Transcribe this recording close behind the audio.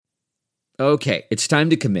Okay, it's time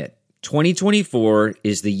to commit. 2024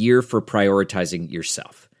 is the year for prioritizing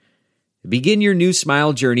yourself. Begin your new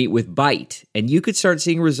smile journey with Byte, and you could start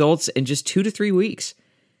seeing results in just 2 to 3 weeks.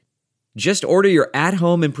 Just order your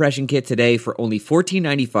at-home impression kit today for only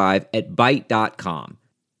 $14.95 at Byte.com.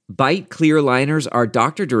 Byte clear liners are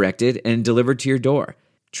doctor-directed and delivered to your door.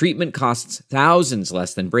 Treatment costs thousands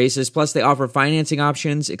less than braces, plus they offer financing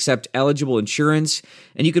options, accept eligible insurance,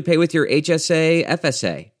 and you could pay with your HSA,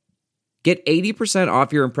 FSA. Get 80%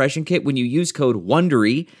 off your impression kit when you use code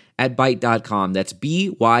WONDERY at Byte.com. That's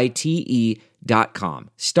BYTE.com.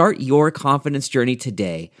 Start your confidence journey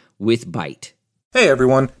today with Byte. Hey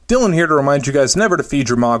everyone, Dylan here to remind you guys never to feed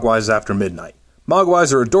your mogwais after midnight.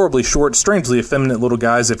 Mogwais are adorably short, strangely effeminate little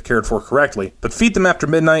guys if cared for correctly, but feed them after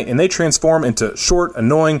midnight and they transform into short,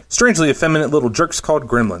 annoying, strangely effeminate little jerks called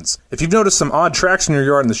gremlins. If you've noticed some odd tracks in your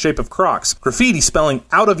yard in the shape of Crocs, graffiti spelling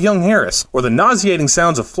out of Young Harris, or the nauseating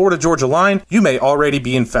sounds of Florida-Georgia line, you may already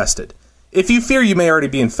be infested. If you fear you may already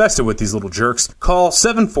be infested with these little jerks, call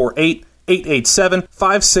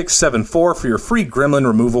 748-887-5674 for your free gremlin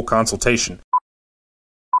removal consultation.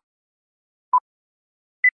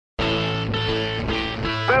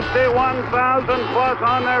 51,000 plus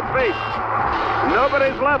on their feet.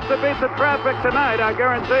 Nobody's left to beat the traffic tonight, I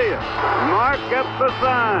guarantee you. Mark gets the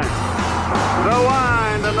sign. The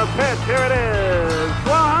wind and the pitch, here it is.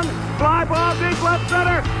 Swung, fly ball deep left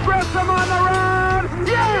center. Grissom on the run.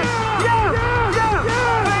 Yes! Yes! Yes!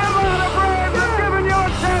 The Atlanta Braves have given you a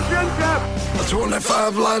championship.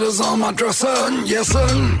 25 lighters on my dresser, yes sir.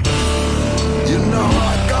 You know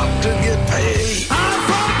I got to get paid.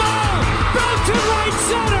 To right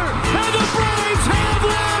center, and the Braves have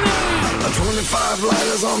won it! 25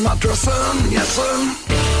 lighters on my dresser, yes sir.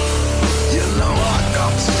 You know I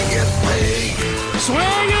got to get paid. Swing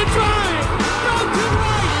and drive, out to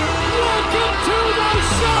right, welcome to the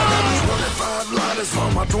show! I got 25 lighters for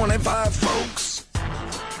my 25 folks.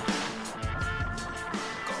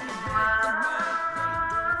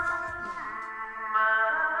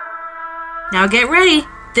 Now get ready.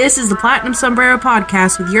 This is the Platinum Sombrero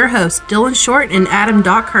Podcast with your hosts, Dylan Short and Adam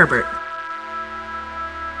Doc Herbert.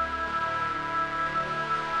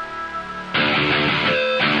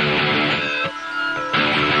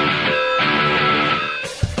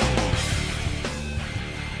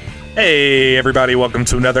 Hey everybody, welcome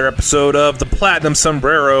to another episode of the Platinum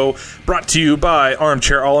Sombrero, brought to you by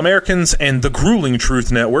Armchair All-Americans and the Grueling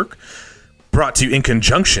Truth Network. Brought to you in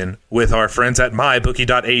conjunction with our friends at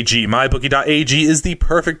MyBookie.ag. MyBookie.ag is the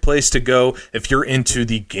perfect place to go if you're into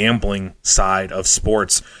the gambling side of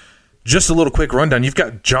sports. Just a little quick rundown. You've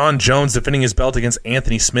got John Jones defending his belt against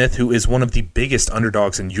Anthony Smith, who is one of the biggest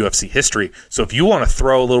underdogs in UFC history. So if you want to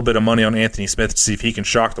throw a little bit of money on Anthony Smith to see if he can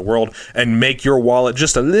shock the world and make your wallet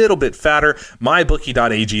just a little bit fatter,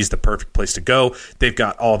 MyBookie.ag is the perfect place to go. They've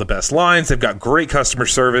got all the best lines. They've got great customer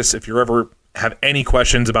service. If you're ever have any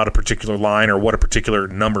questions about a particular line or what a particular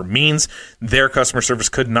number means, their customer service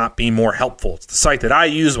could not be more helpful. It's the site that I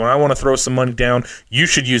use when I want to throw some money down. You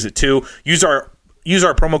should use it too. Use our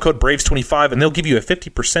promo code BRAVES25 and they'll give you a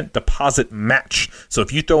 50% deposit match. So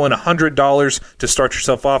if you throw in $100 to start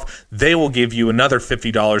yourself off, they will give you another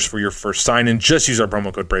 $50 for your first sign-in. Just use our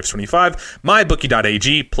promo code BRAVES25.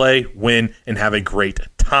 MyBookie.ag. Play, win, and have a great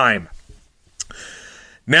time.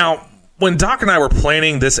 Now, when Doc and I were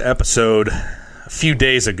planning this episode a few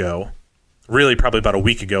days ago, really probably about a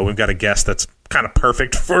week ago, we've got a guest that's kind of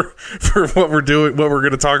perfect for what we're doing, what we're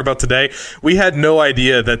going to talk about today. We had no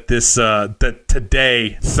idea that that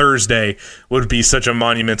today, Thursday, would be such a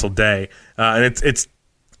monumental day, and it's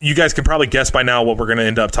you guys can probably guess by now what we're going to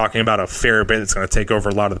end up talking about a fair bit. It's going to take over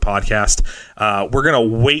a lot of the podcast. We're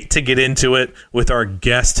going to wait to get into it with our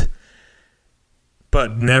guest,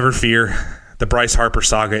 but never fear. The Bryce Harper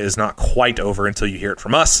saga is not quite over until you hear it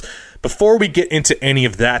from us. Before we get into any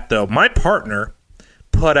of that, though, my partner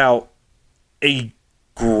put out a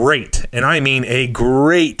great, and I mean a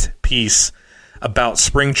great piece about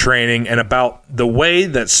spring training and about the way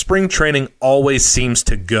that spring training always seems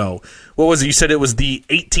to go. What was it? You said it was the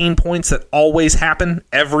 18 points that always happen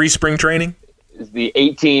every spring training? It's the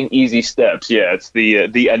 18 easy steps. Yeah, it's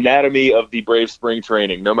the anatomy of the Brave spring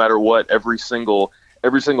training. No matter what, every single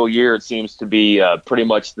year it seems to be pretty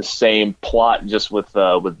much the same plot, just with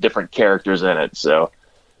different characters in it. So,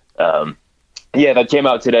 yeah, that came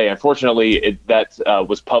out today. Unfortunately, that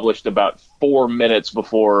was published about 4 minutes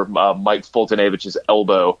before Mike Fultonavich's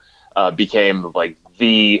elbow became like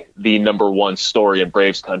the number one story in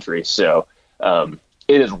Braves country. So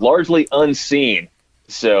it is largely unseen.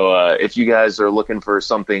 So if you guys are looking for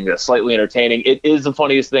something slightly entertaining, it is the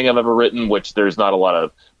funniest thing I've ever written, which there's not a lot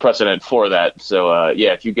of precedent for that. So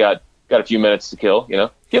yeah, if you got got a few minutes to kill,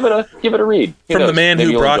 give it a read. From the man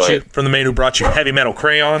who brought you heavy metal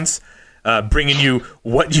crayons, bringing you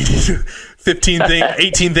what you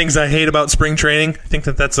 18 things I hate about spring training. I think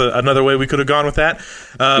that's another way we could have gone with that.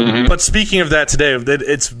 But speaking of that today,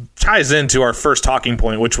 it ties into our first talking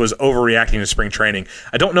point, which was overreacting to spring training.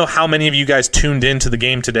 I don't know how many of you guys tuned into the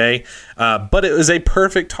game today, but it was a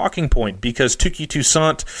perfect talking point because Touki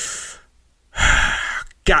Toussaint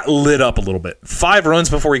got lit up a little bit. 5 runs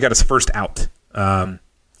before he got his first out.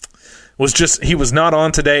 He was not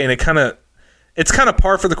on today, and it's kind of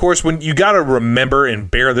par for the course. When you got to remember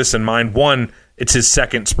and bear this in mind. One, it's his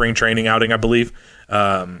second spring training outing, I believe.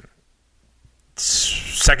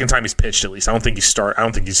 Second time he's pitched, at least. I don't think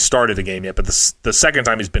he's started a game yet, but the second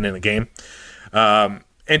time he's been in a game.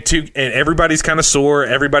 And everybody's kind of sore.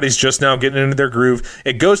 Everybody's just now getting into their groove.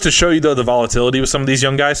 It goes to show you, though, the volatility with some of these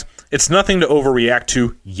young guys. It's nothing to overreact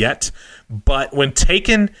to yet, but when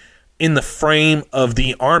taken in the frame of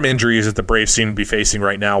the arm injuries that the Braves seem to be facing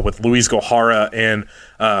right now, with Luis Gohara and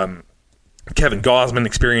Kevin Gausman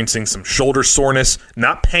experiencing some shoulder soreness,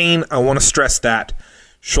 not pain, I want to stress that,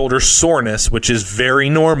 shoulder soreness, which is very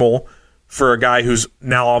normal for a guy who's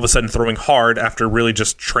now all of a sudden throwing hard after really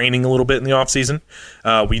just training a little bit in the offseason.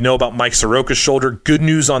 We know about Mike Soroka's shoulder. Good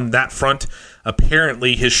news on that front.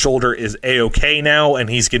 Apparently his shoulder is A-OK now, and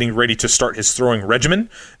he's getting ready to start his throwing regimen.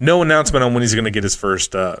 No announcement on when he's going to get his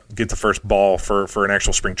first get the first ball for an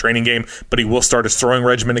actual spring training game, but he will start his throwing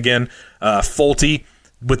regimen again. Folty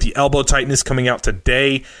with the elbow tightness coming out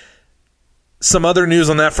today. Some other news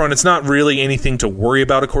on that front, it's not really anything to worry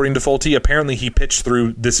about, according to Folty. Apparently, he pitched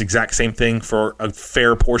through this exact same thing for a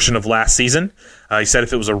fair portion of last season. He said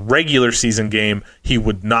if it was a regular season game, he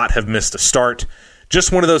would not have missed a start.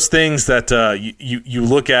 Just one of those things that you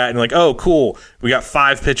look at and like, oh, cool, we got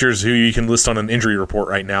 5 pitchers who you can list on an injury report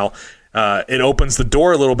right now. It opens the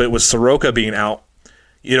door a little bit with Soroka being out.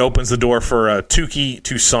 It opens the door for Touki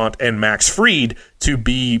Toussaint and Max Fried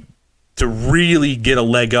to really get a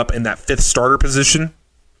leg up in that 5th starter position.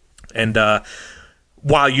 And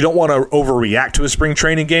while you don't want to overreact to a spring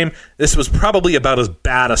training game, this was probably about as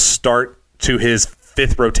bad a start to his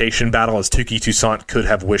 5th rotation battle as Touki Toussaint could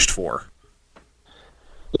have wished for.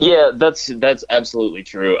 Yeah, that's absolutely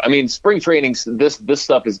true. I mean, spring training, this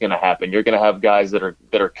stuff is going to happen. You're going to have guys that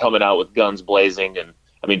are coming out with guns blazing, and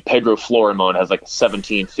I mean, Pedro Florimon has like a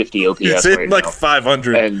 1750 OPS it's right like now.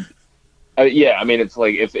 500. And yeah, I mean, it's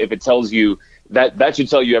like if it tells you that should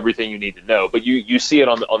tell you everything you need to know. But you see it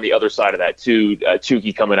on the other side of that too.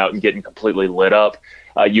 Touki coming out and getting completely lit up.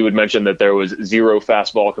 You had mentioned that there was 0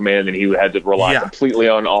 fastball command, and he had to rely completely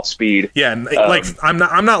on off speed. Yeah, and I'm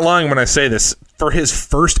not lying when I say this. For his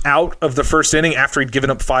first out of the first inning, after he'd given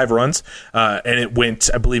up 5 runs, and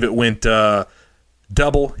I believe it went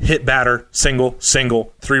double, hit batter, single,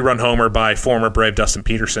 3-run homer by former Brave Dustin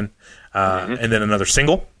Peterson, and then another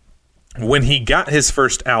single. When he got his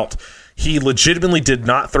first out, he legitimately did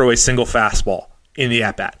not throw a single fastball in the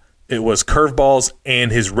at-bat. It was curveballs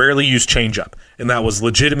and his rarely used changeup, and that was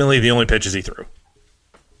legitimately the only pitches he threw.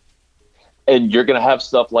 And you're going to have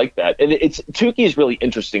stuff like that. And Touki is really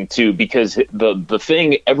interesting, too, because the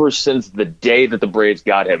thing ever since the day that the Braves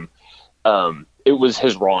got him, it was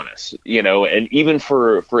his rawness, and even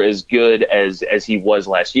for as good as he was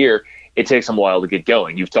last year, it takes him a while to get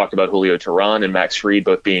going. You've talked about Julio Teheran and Max Fried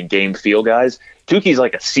both being game feel guys. Touki's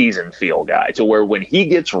like a season feel guy, to where when he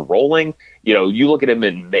gets rolling, you look at him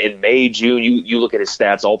in May, June, you look at his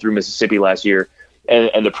stats all through Mississippi last year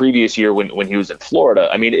and the previous year when he was in Florida.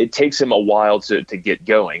 I mean, it takes him a while to get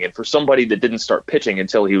going. And for somebody that didn't start pitching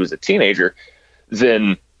until he was a teenager,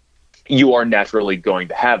 then you are naturally going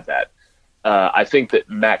to have that. I think that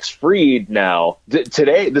Max Fried now,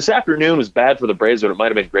 this afternoon was bad for the Braves, but it might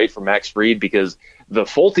have been great for Max Fried because the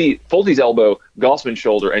Folty's elbow, Gausman's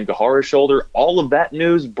shoulder, and Gohara's shoulder, all of that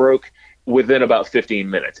news broke within about 15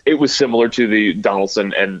 minutes. It was similar to the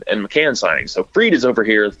Donaldson and McCann signings. So Fried is over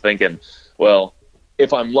here thinking, well,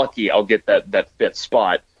 if I'm lucky, I'll get that 5th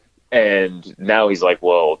spot. And now he's like,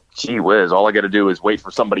 well, gee whiz, all I got to do is wait for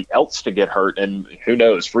somebody else to get hurt. And who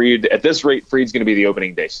knows? Fried, at this rate, Fried's going to be the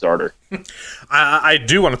opening day starter. I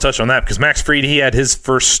do want to touch on that because Max Fried, he had his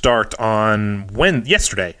first start on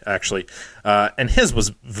yesterday, actually. And his was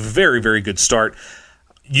very, very good start.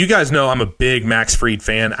 You guys know I'm a big Max Fried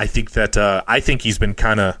fan. I think he's been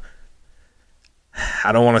kind of,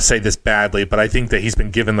 I don't want to say this badly, but I think that he's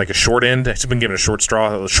been given like a short end. He's been given a short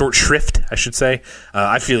shrift, I should say.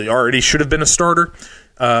 I feel he already should have been a starter.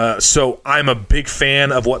 So I'm a big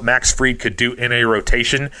fan of what Max Fried could do in a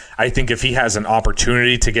rotation. I think if he has an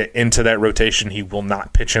opportunity to get into that rotation, he will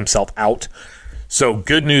not pitch himself out. So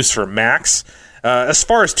good news for Max. As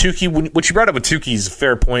far as Tukey, what you brought up with Tukey is a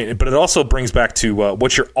fair point, but it also brings back to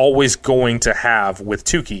what you're always going to have with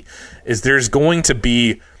Tukey is there's going to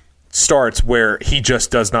be starts where he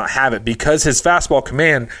just does not have it because his fastball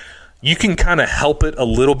command, you can kind of help it a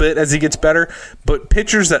little bit as he gets better, but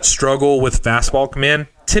pitchers that struggle with fastball command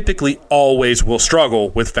typically always will struggle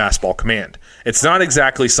with fastball command. It's not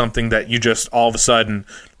exactly something that you just all of a sudden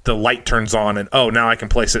the light turns on and, oh, now I can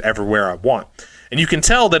place it everywhere I want. And you can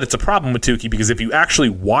tell that it's a problem with Tukey because if you actually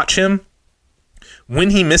watch him, when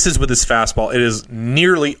he misses with his fastball, it is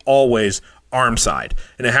nearly always arm side.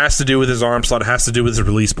 And it has to do with his arm slot, it has to do with his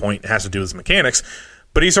release point, it has to do with his mechanics.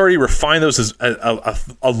 But he's already refined those as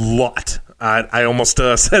a lot. I almost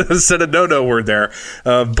said a no-no word there.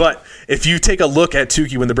 But if you take a look at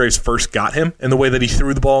Tukey when the Braves first got him and the way that he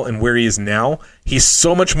threw the ball and where he is now, he's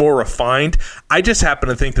so much more refined. I just happen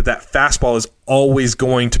to think that fastball is always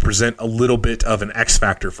going to present a little bit of an X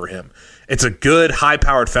factor for him. It's a good,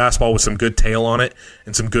 high-powered fastball with some good tail on it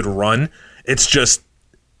and some good run. It's just,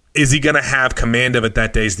 is he going to have command of it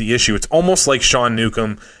that day is the issue. It's almost like Sean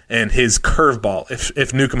Newcomb and his curveball.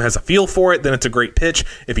 If Newcomb has a feel for it, then it's a great pitch.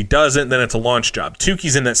 If he doesn't, then it's a launch job.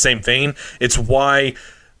 Tukey's in that same vein. It's why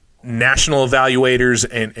national evaluators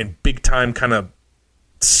and big-time kind of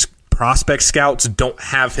prospect scouts don't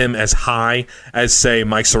have him as high as, say,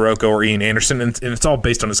 Mike Soroka or Ian Anderson, and it's all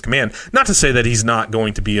based on his command. Not to say that he's not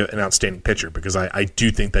going to be an outstanding pitcher, because I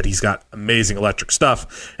do think that he's got amazing electric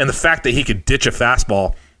stuff, and the fact that he could ditch a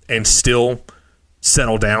fastball and still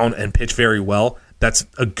settle down and pitch very well, that's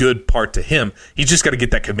a good part to him. He's just got to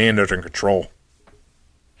get that command under control.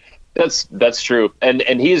 That's true, and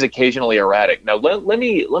he is occasionally erratic. Now let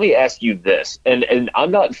me ask you this, and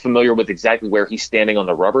I'm not familiar with exactly where he's standing on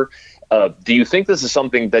the rubber. Do you think this is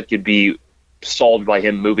something that could be solved by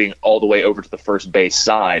him moving all the way over to the first base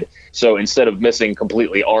side? So instead of missing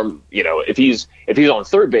completely arm, if he's on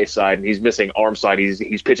third base side and he's missing arm side,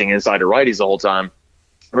 he's pitching inside to righties the whole time,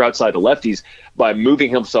 or outside to lefties, by moving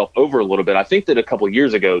himself over a little bit. I think that a couple of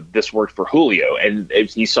years ago this worked for Julio, and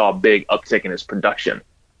he saw a big uptick in his production.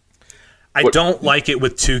 I don't like it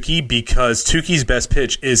with Tukey because Tukey's best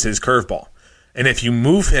pitch is his curveball. And if you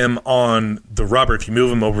move him on the rubber, if you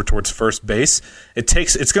move him over towards first base, it's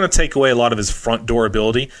going to take away a lot of his front door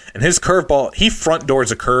ability. And his curveball, he front doors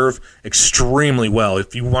a curve extremely well.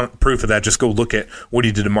 If you want proof of that, just go look at what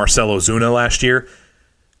he did to Marcell Ozuna last year.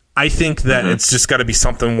 I think that it's just got to be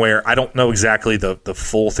something where I don't know exactly the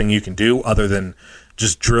full thing you can do other than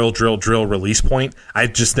just drill release point. I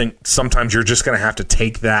just think sometimes you're just going to have to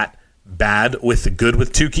take that bad with the good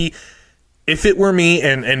with Tukey. If it were me,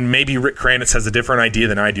 and maybe Rick Kranitz has a different idea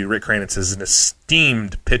than I do. Rick Kranitz is an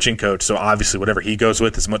esteemed pitching coach, so obviously whatever he goes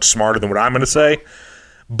with is much smarter than what I'm going to say.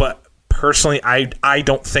 But personally, I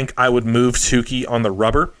don't think I would move Tukey on the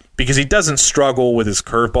rubber because he doesn't struggle with his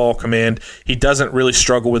curveball command. He doesn't really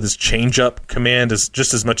struggle with his changeup command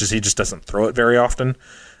just as much as he just doesn't throw it very often.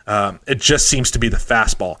 It just seems to be the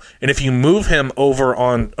fastball. And if you move him over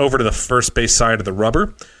to the first base side of the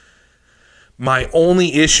rubber, my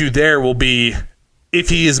only issue there will be if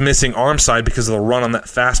he is missing arm side because of the run on that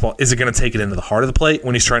fastball, is it going to take it into the heart of the plate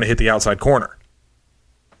when he's trying to hit the outside corner?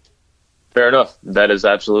 Fair enough. That is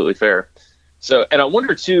absolutely fair. So, and I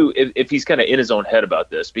wonder, too, if he's kind of in his own head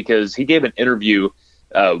about this, because he gave an interview.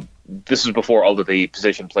 This was before all of the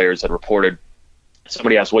position players had reported.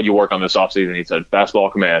 Somebody asked, what do you work on this offseason? He said,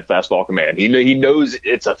 fastball command. He knows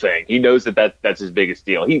it's a thing. He knows that's his biggest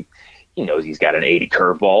deal. He knows he's got an 80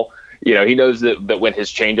 curveball. He knows that when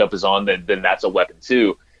his changeup is on, then that's a weapon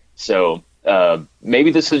too. So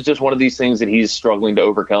maybe this is just one of these things that he's struggling to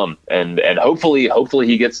overcome, and hopefully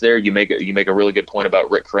he gets there. You make a really good point about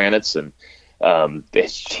Rick Kranitz, and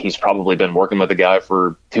he's probably been working with the guy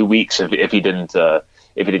for 2 weeks if he didn't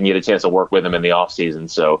get a chance to work with him in the off season.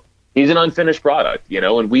 So he's an unfinished product,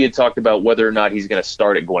 And we had talked about whether or not he's going to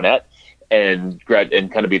start at Gwinnett and kind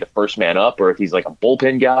of be the first man up, or if he's like a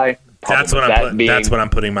bullpen guy. That's what I'm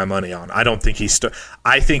putting my money on. I don't think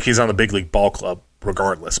I think he's on the big league ball club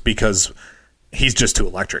regardless because he's just too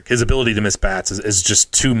electric. His ability to miss bats is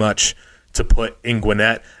just too much to put in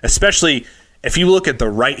Gwinnett, especially if you look at the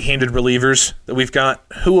right-handed relievers that we've got.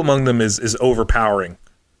 Who among them is overpowering?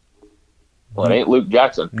 Well, it ain't Luke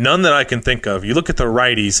Jackson. None that I can think of. You look at the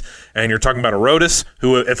righties, and you're talking about Arodys,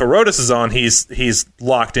 who, if Arodys is on, he's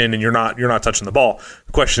locked in, and you're not touching the ball.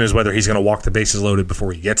 The question is whether he's going to walk the bases loaded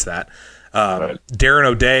before he gets that. Right. Darren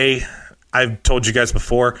O'Day, I've told you guys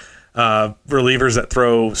before, relievers that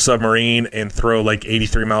throw submarine and throw like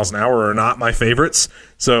 83 miles an hour are not my favorites.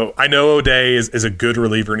 So I know O'Day is a good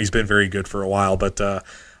reliever, and he's been very good for a while, but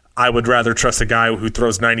I would rather trust a guy who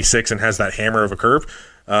throws 96 and has that hammer of a curve.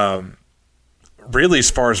 really, as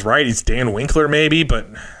far as righties, Dan Winkler maybe, but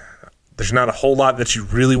there's not a whole lot that you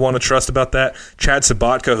really want to trust about that. Chad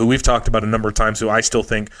Sabatka, who we've talked about a number of times, who I still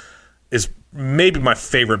think is maybe my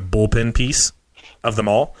favorite bullpen piece of them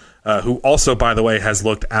all, who also, by the way, has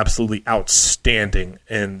looked absolutely outstanding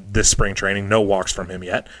in this spring training. No walks from him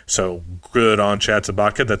yet, so good on Chad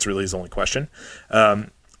Sabatka. That's really his only question.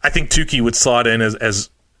 I think Tukey would slot in as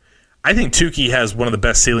I think Tukey has one of the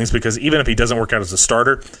best ceilings because even if he doesn't work out as a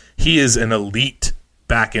starter, he is an elite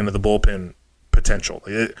back end of the bullpen potential.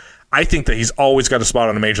 I think that he's always got a spot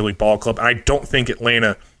on a major league ball club. I don't think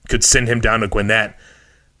Atlanta could send him down to Gwinnett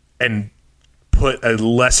and put a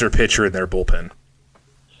lesser pitcher in their bullpen.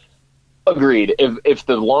 Agreed. If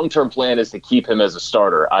the long-term plan is to keep him as a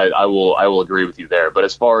starter, I will agree with you there. But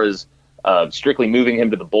as far as strictly moving him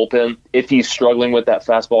to the bullpen, if he's struggling with that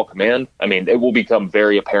fastball command, I mean, it will become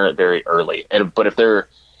very apparent very early. But if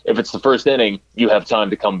it's the first inning, you have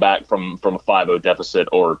time to come back from a 5-0 deficit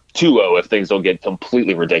or 2-0 if things don't get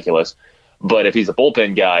completely ridiculous. But if he's a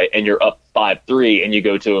bullpen guy and you're up 5-3 and you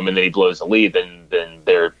go to him and then he blows the lead, then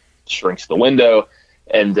there shrinks the window.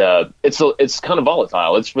 And it's kind of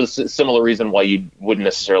volatile. It's for the similar reason why you wouldn't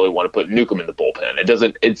necessarily want to put Newcomb in the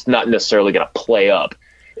bullpen. It's not necessarily going to play up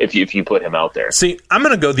if you put him out there. See, I'm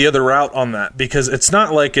going to go the other route on that because it's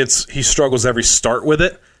not like he struggles every start with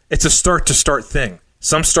it. It's a start-to-start thing.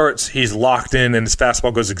 Some starts he's locked in and his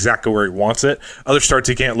fastball goes exactly where he wants it. Other starts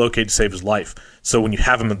he can't locate to save his life. So when you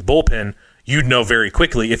have him in the bullpen, you'd know very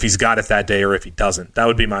quickly if he's got it that day or if he doesn't. That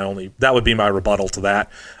would be my rebuttal to that.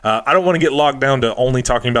 I don't want to get logged down to only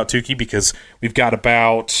talking about Tukey because we've got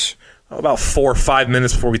about 4 or 5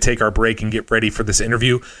 minutes before we take our break and get ready for this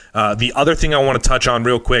interview. The other thing I want to touch on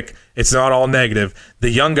real quick, it's not all negative. The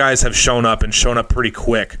young guys have shown up pretty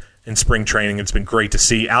quick in spring training. It's been great to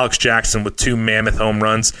see. Alex Jackson with 2 mammoth home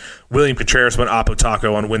runs. William Contreras went Oppo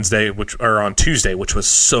Taco on Tuesday, which was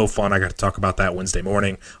so fun. I got to talk about that Wednesday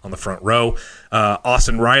morning on the front row.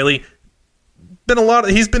 Austin Riley,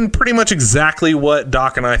 he's been pretty much exactly what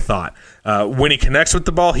Doc and I thought. When he connects with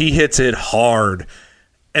the ball, he hits it hard,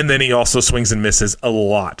 and then he also swings and misses a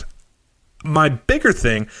lot. My bigger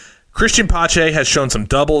thing, Christian Pache has shown some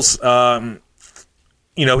doubles.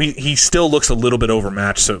 He still looks a little bit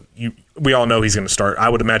overmatched, so we all know he's going to start. I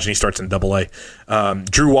would imagine he starts in Double-A.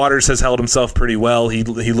 Drew Waters has held himself pretty well. He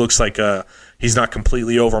looks like he's not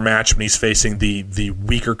completely overmatched when he's facing the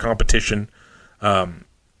weaker competition. I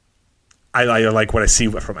like what I see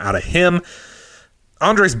from out of him.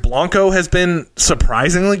 Andres Blanco has been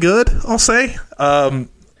surprisingly good, I'll say.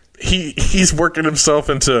 He's working himself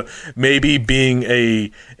into maybe being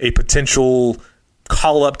a potential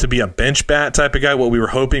call up to be a bench bat type of guy, what we were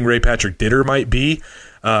hoping Ray Patrick Ditter might be.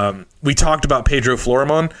 We talked about Pedro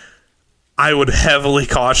Florimon. I would heavily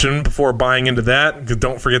caution before buying into that, because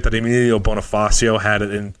don't forget that Emilio Bonifacio had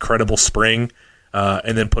an incredible spring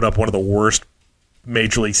and then put up one of the worst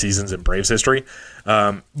major league seasons in Braves history.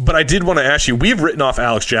 But I did want to ask you, we've written off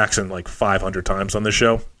Alex Jackson like 500 times on this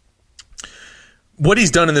show. What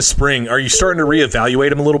he's done in this spring, are you starting to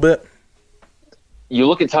reevaluate him a little bit? You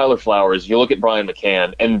look at Tyler Flowers, you look at Brian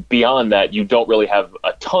McCann, and beyond that, you don't really have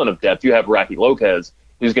a ton of depth. You have Racky Lopez,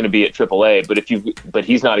 who's going to be at AAA, but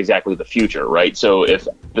he's not exactly the future, right? So if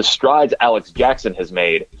the strides Alex Jackson has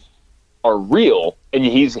made are real, and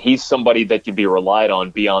he's somebody that can be relied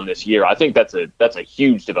on beyond this year, I think that's a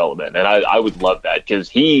huge development, and I would love that because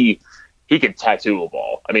he can tattoo a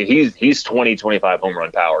ball. I mean, he's 20, 25 home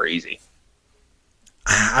run power easy.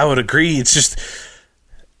 I would agree. It's just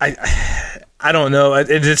I don't know.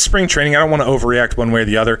 It's spring training. I don't want to overreact one way or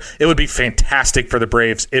the other. It would be fantastic for the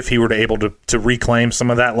Braves if he were able to reclaim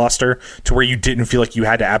some of that luster to where you didn't feel like you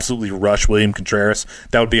had to absolutely rush William Contreras.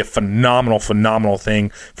 That would be a phenomenal thing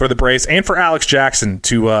for the Braves and for Alex Jackson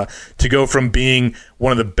to go from being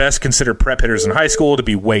one of the best considered prep hitters in high school to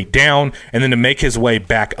be way down and then to make his way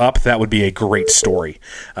back up. That would be a great story.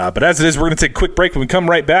 But as it is, we're going to take a quick break. When we come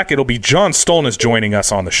right back, it'll be John Stolnis joining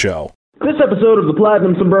us on the show. This episode of the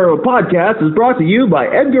Platinum Sombrero podcast is brought to you by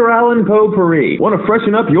Edgar Allan Potpourri. Want to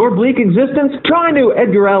freshen up your bleak existence? Try new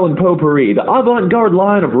Edgar Allan Potpourri, the avant-garde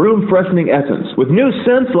line of room-freshening essence. With new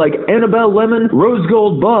scents like Annabelle Lemon, Rose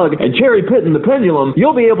Gold Bug, and Cherry Pit and the Pendulum,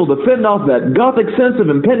 you'll be able to fend off that gothic sense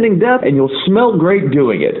of impending death, and you'll smell great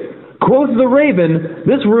doing it. Quoth the Raven,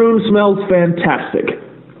 this room smells fantastic.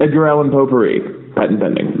 Edgar Allan Potpourri. Patent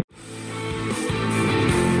pending.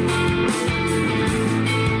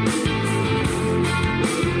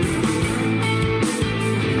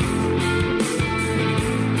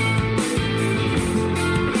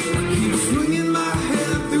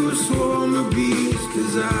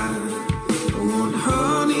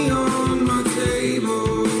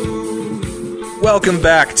 welcome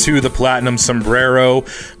back to the Platinum Sombrero,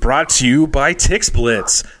 brought to you by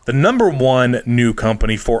TixBlitz, the #1 new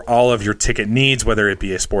company for all of your ticket needs, whether it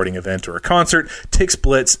be a sporting event or a concert.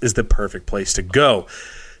 TixBlitz is the perfect place to go.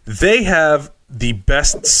 They have the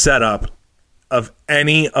best setup of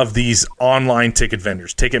any of these online ticket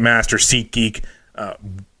vendors, Ticketmaster, SeatGeek,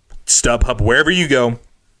 StubHub, wherever you go.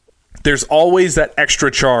 There's always that extra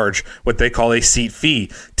charge, what they call a seat fee.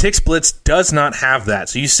 TixBlitz does not have that,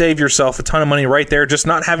 so you save yourself a ton of money right there, just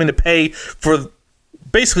not having to pay for.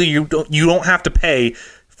 Basically, you don't have to pay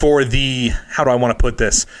for the. How do I want to put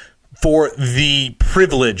this? For the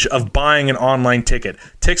privilege of buying an online ticket.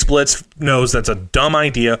 TixBlitz knows that's a dumb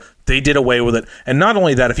idea. They did away with it. And not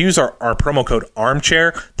only that, if you use our promo code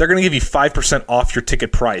ARMCHAIR, they're going to give you 5% off your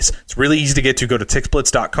ticket price. It's really easy to get to. Go to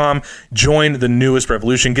TixBlitz.com, join the newest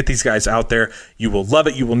revolution, get these guys out there. You will love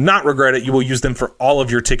it. You will not regret it. You will use them for all of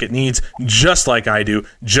your ticket needs, just like I do,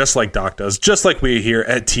 just like Doc does, just like we here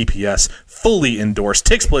at TPS. Fully endorsed.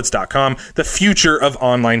 TixBlitz.com, the future of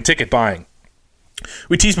online ticket buying.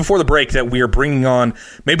 We teased before the break that we are bringing on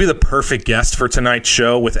maybe the perfect guest for tonight's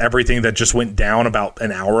show with everything that just went down about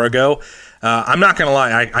an hour ago. I'm not going to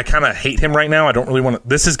lie. I kind of hate him right now. I don't really want to.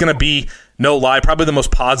 This is going to be, no lie, probably the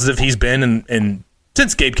most positive he's been in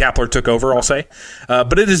since Gabe Kapler took over, I'll say.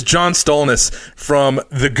 But it is John Stolnis from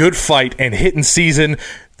The Good Fight and Hittin' Season,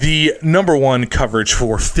 the #1 coverage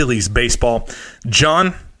for Phillies baseball.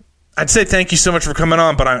 John, I'd say thank you so much for coming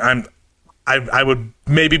on, but I would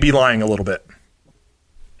maybe be lying a little bit.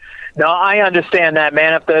 No, I understand that,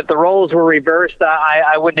 man. If the roles were reversed,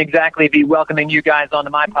 I wouldn't exactly be welcoming you guys onto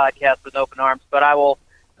my podcast with open arms. But I will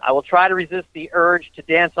try to resist the urge to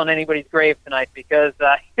dance on anybody's grave tonight because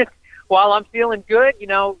while I'm feeling good,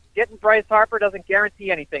 getting Bryce Harper doesn't guarantee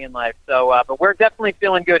anything in life. So, but we're definitely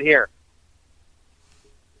feeling good here.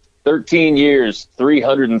 13 years,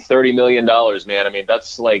 $330 million, man. I mean,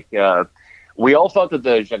 that's like we all thought that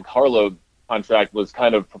the Giancarlo contract was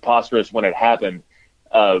kind of preposterous when it happened.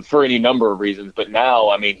 For any number of reasons, but now,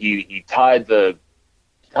 I mean, he tied the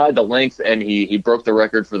length and he broke the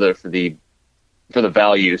record for the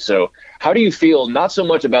value. So, how do you feel? Not so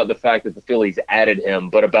much about the fact that the Phillies added him,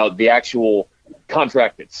 but about the actual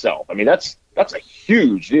contract itself. I mean, that's a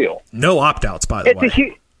huge deal. No opt-outs, by the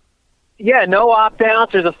way. No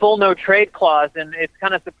opt-outs. There's a full no trade clause, and it's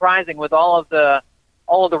kind of surprising with all of the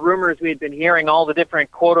rumors we've been hearing, all the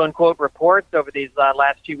different quote unquote reports over these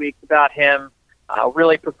last few weeks about him.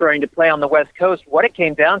 Really preferring to play on the West Coast. What it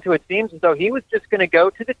came down to, it seems as though he was just going to go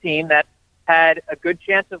to the team that had a good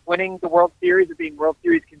chance of winning the World Series or being World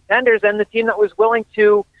Series contenders, and the team that was willing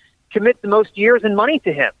to commit the most years and money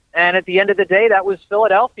to him. And at the end of the day, that was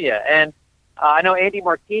Philadelphia. And I know Andy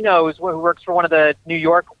Martino, who works for one of the New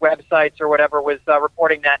York websites or whatever, was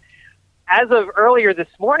reporting that as of earlier this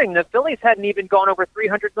morning, the Phillies hadn't even gone over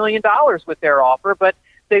 $300 million with their offer, but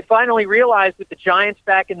they finally realized with the Giants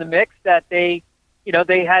back in the mix that they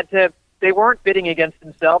weren't bidding against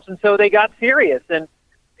themselves, and so they got serious. And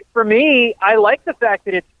for me, I like the fact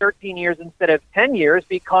that it's 13 years instead of 10 years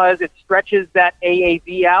because it stretches that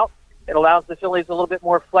AAV out. It allows the Phillies a little bit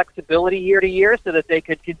more flexibility year to year so that they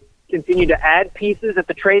could continue to add pieces at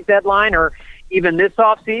the trade deadline or even this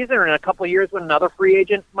offseason or in a couple of years when another free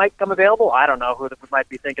agent might come available. I don't know who we might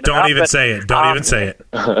be thinking about. Don't even say it. Don't even say it.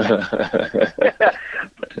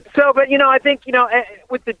 So, but, I think,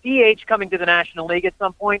 with the DH coming to the National League at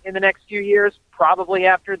some point in the next few years, probably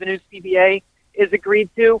after the new CBA is agreed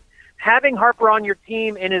to, having Harper on your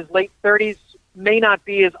team in his late 30s may not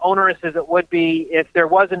be as onerous as it would be if there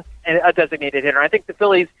wasn't a designated hitter. I think the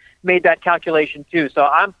Phillies made that calculation too. So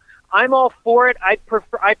I'm all for it. I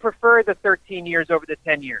prefer the 13 years over the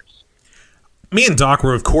 10 years. Me and Doc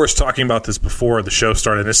were, of course, talking about this before the show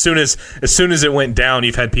started. As soon as it went down,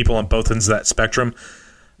 you've had people on both ends of that spectrum.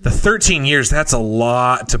 The 13 years, that's a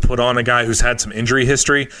lot to put on a guy who's had some injury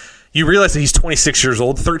history. You realize that he's 26 years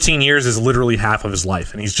old. 13 years is literally half of his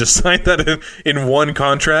life, and he's just signed that in one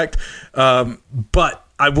contract. But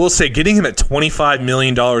I will say, getting him at $25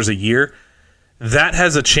 million a year, that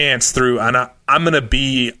has a chance through, and I'm going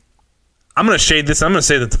to shade this. I'm going to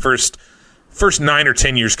say that the first 9 or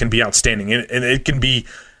 10 years can be outstanding, and it can be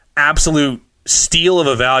absolute steal of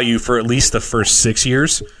a value for at least the first 6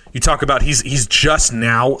 years. You talk about he's just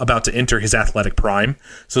now about to enter his athletic prime,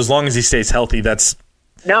 so as long as he stays healthy, that's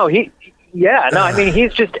I mean,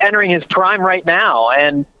 he's just entering his prime right now,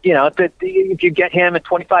 and if you get him at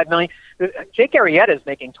 $25 million, Jake Arrieta is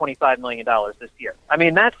making $25 million this year. I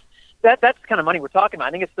mean, that's the kind of money we're talking about.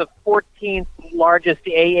 I think it's the 14th largest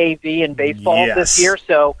AAV in baseball this year,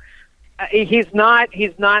 so he's not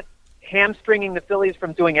hamstringing the Phillies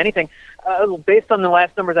from doing anything. Based on the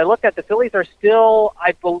last numbers I looked at, the Phillies are still,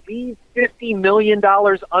 I believe, $50 million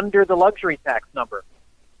under the luxury tax number.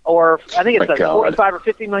 Or I think it's like $45 or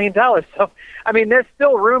 $50 million. So, I mean, there's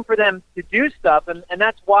still room for them to do stuff, and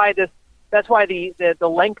that's why the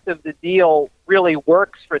length of the deal really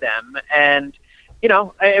works for them. And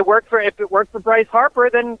if it worked for Bryce Harper,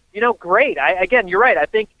 then great. Again, you're right. I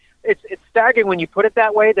think it's staggering when you put it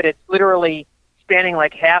that way, that it's literally spanning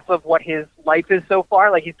like half of what his life is so far.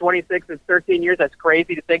 Like he's 26 and 13 years. That's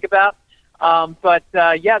crazy to think about. But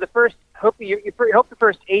the first hope the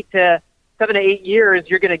first 7 to 8 years,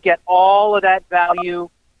 you're going to get all of that value,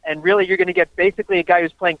 and really you're going to get basically a guy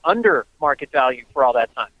who's playing under market value for all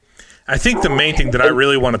that time. I think the main thing that I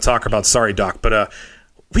really want to talk about, sorry, Doc, but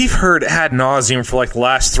we've heard ad nauseum for like the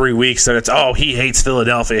last 3 weeks that he hates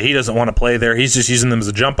Philadelphia. He doesn't want to play there. He's just using them as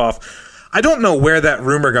a jump off. I don't know where that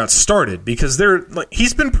rumor got started, because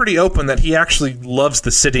he's been pretty open that he actually loves the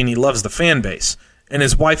city and he loves the fan base, and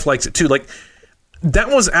his wife likes it too. Like, that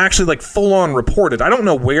was actually like full on reported. I don't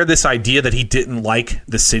know where this idea that he didn't like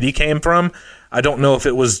the city came from. I don't know if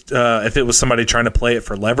it was somebody trying to play it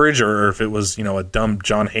for leverage, or if it was a dumb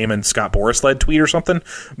John Heyman, Scott Boras led tweet or something.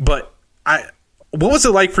 But what was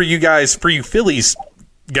it like for you guys, for you Phillies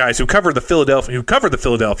guys who cover the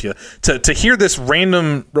Philadelphia, to hear this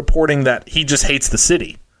random reporting that he just hates the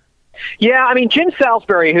city? Yeah, I mean, Jim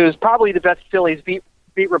Salisbury, who's probably the best Phillies beat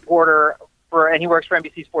reporter, and he works for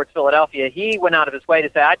NBC Sports Philadelphia, he went out of his way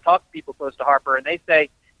to say, I talked to people close to Harper, and they say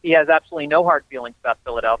he has absolutely no hard feelings about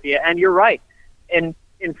Philadelphia. And you're right. In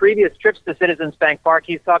previous trips to Citizens Bank Park,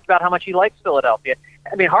 he's talked about how much he likes Philadelphia.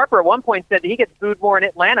 I mean, Harper at one point said that he gets booed more in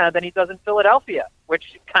Atlanta than he does in Philadelphia,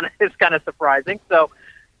 which is kind of surprising. So,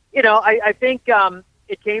 I think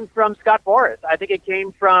it came from Scott Boras. I think it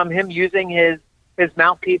came from him using his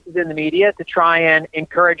mouthpieces in the media to try and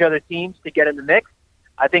encourage other teams to get in the mix.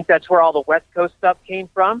 I think that's where all the West Coast stuff came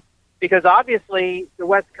from, because obviously the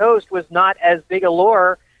West Coast was not as big a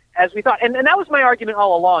lure as we thought. And that was my argument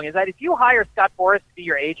all along, is that if you hire Scott Boras to be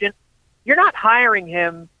your agent, you're not hiring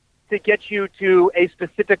him to get you to a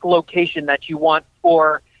specific location that you want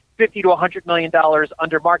for $50 to $100 million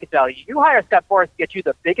under market value. You hire Scott Boras to get you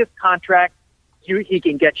the biggest contract he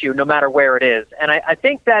can get you, no matter where it is. And I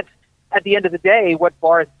think that's, at the end of the day, what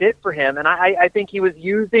Boras did for him. And I think he was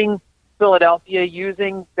using Philadelphia,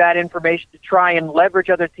 using that information to try and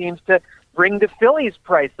leverage other teams to bring the Phillies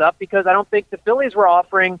price up, because I don't think the Phillies were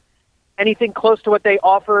offering anything close to what they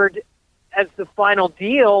offered as the final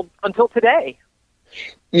deal until today.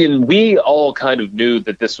 And we all kind of knew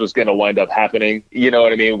that this was going to wind up happening. You know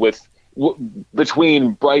what I mean?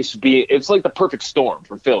 Between Bryce it's like the perfect storm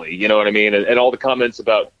for Philly. You know what I mean? And all the comments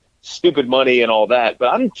about stupid money and all that.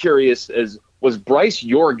 But I'm curious, was Bryce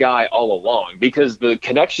your guy all along? Because the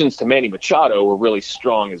connections to Manny Machado were really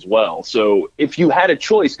strong as well. So if you had a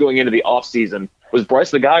choice going into the offseason, was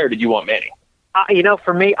Bryce the guy, or did you want Manny?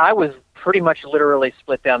 For me, I was pretty much literally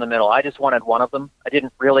split down the middle. I just wanted one of them. I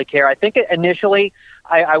didn't really care. I think initially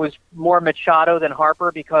I was more Machado than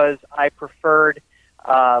Harper, because I preferred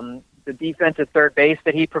the defense at third base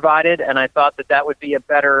that he provided, and I thought that would be a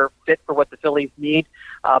better fit for what the Phillies need.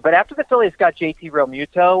 But after the Phillies got JT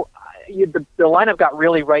Realmuto, the lineup got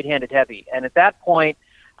really right-handed heavy. And at that point,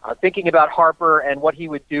 thinking about Harper and what he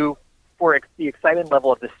would do for the excitement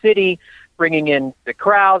level of the city, bringing in the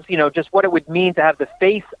crowds, just what it would mean to have the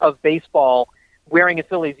face of baseball wearing a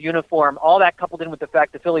Phillies uniform, all that coupled in with the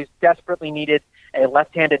fact the Phillies desperately needed a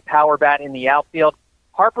left-handed power bat in the outfield.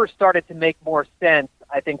 Harper started to make more sense,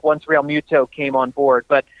 I think, once Realmuto came on board.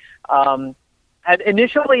 But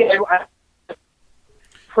initially, I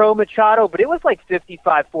pro Machado, but it was like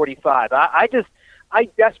 55-45. I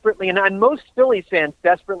desperately, and most Phillies fans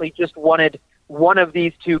desperately just wanted one of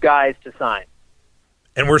these two guys to sign.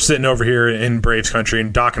 And we're sitting over here in Braves country,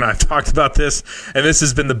 and Doc and I have talked about this, and this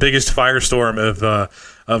has been the biggest firestorm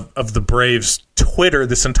of the Braves Twitter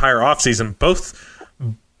this entire offseason.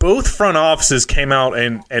 Both front offices came out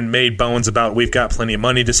and made bones about, we've got plenty of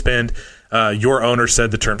money to spend. Your owner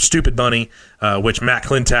said the term stupid money, which Matt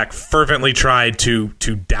Klintak fervently tried to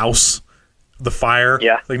douse the fire.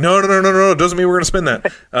 Yeah. Like, no, it doesn't mean we're going to spend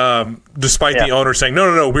that. Despite the owner saying,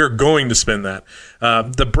 no, we're going to spend that.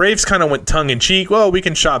 The Braves kind of went tongue-in-cheek. Well, we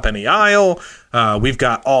can shop any aisle. We've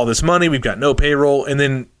got all this money. We've got no payroll. And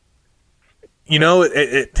then,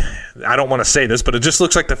 I don't want to say this, but it just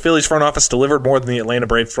looks like the Phillies front office delivered more than the Atlanta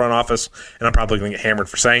Braves front office. And I'm probably going to get hammered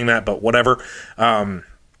for saying that, but whatever.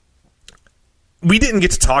 We didn't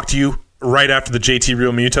get to talk to you right after the JT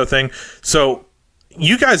Realmuto thing. So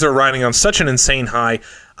you guys are riding on such an insane high.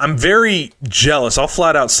 I'm very jealous. I'll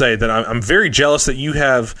flat out say that I'm very jealous that you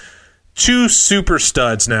have two super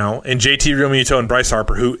studs now in JT Realmuto and Bryce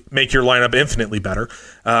Harper, who make your lineup infinitely better.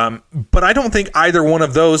 But I don't think either one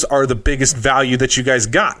of those are the biggest value that you guys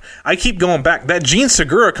got. I keep going back. That Gene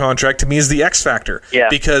Segura contract to me is the X factor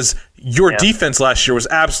because your defense last year was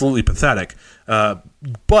absolutely pathetic.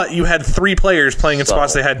 But you had three players playing in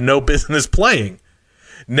spots they had no business playing.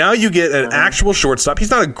 Now you get an actual shortstop.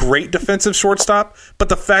 He's not a great defensive shortstop, but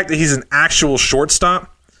the fact that he's an actual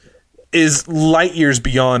shortstop is light years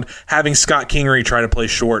beyond having Scott Kingery try to play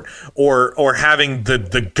short or having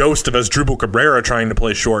the ghost of Asdrubal Cabrera trying to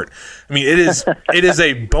play short. I mean, it is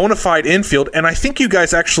a bona fide infield, and I think you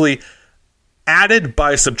guys actually added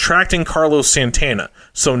by subtracting Carlos Santana.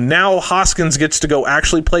 So now Hoskins gets to go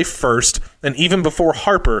actually play first, and even before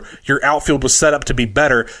Harper, your outfield was set up to be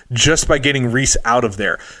better just by getting Reese out of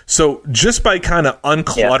there. So just by kind of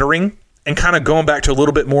uncluttering and kind of going back to a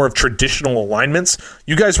little bit more of traditional alignments,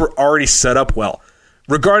 you guys were already set up well.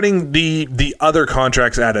 Regarding the other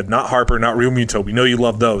contracts added, not Harper, not Realmuto, we know you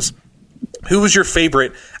love those. Who was your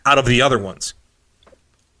favorite out of the other ones?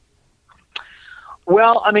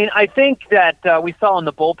 Well, I mean, I think that we saw in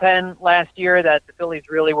the bullpen last year that the Phillies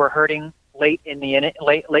really were hurting late in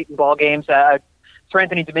ball games. Sir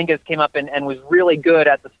Anthony Dominguez came up and was really good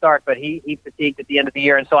at the start, but he fatigued at the end of the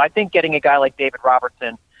year. And so I think getting a guy like David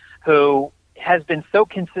Robertson, who has been so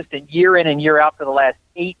consistent year in and year out for the last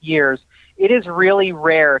 8 years, it is really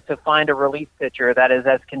rare to find a relief pitcher that is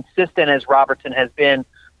as consistent as Robertson has been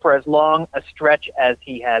for as long a stretch as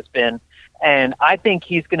he has been. And I think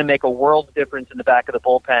he's going to make a world of difference in the back of the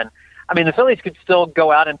bullpen. I mean, the Phillies could still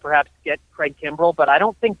go out and perhaps get Craig Kimbrell, but I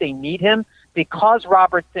don't think they need him because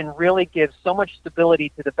Robertson really gives so much stability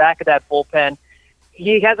to the back of that bullpen.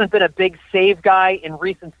 He hasn't been a big save guy in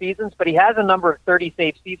recent seasons, but he has a number of 30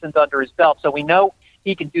 save seasons under his belt. So we know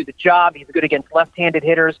he can do the job. He's good against left-handed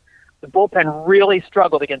hitters. The bullpen really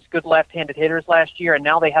struggled against good left-handed hitters last year, and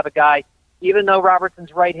now they have a guy, even though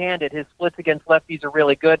Robertson's right-handed, his splits against lefties are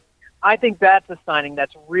really good. I think that's a signing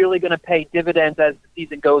that's really going to pay dividends as the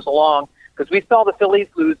season goes along, because we saw the Phillies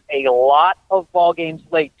lose a lot of ball games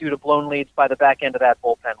late due to blown leads by the back end of that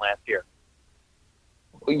bullpen last year.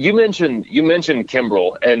 You mentioned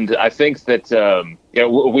Kimbrell, and I think that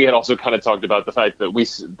we had also kind of talked about the fact that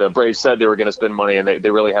the Braves said they were going to spend money, and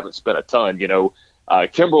they really haven't spent a ton.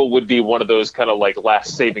 Kimbrell would be one of those kind of like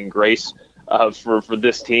last saving grace for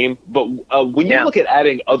this team. But when you look at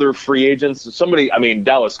adding other free agents,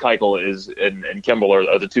 Dallas Keuchel and Kimbrell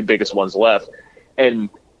are the two biggest ones left,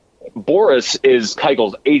 and Boris is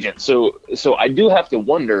Keuchel's agent. So I do have to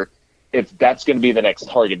wonder if that's going to be the next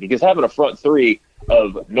target, because having a front three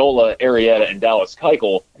of Nola, Arrieta, and Dallas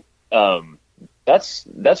Keuchel,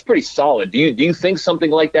 that's pretty solid. Do you think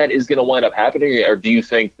something like that is going to wind up happening, or do you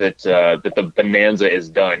think that the bonanza is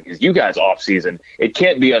done? Because you guys' offseason, it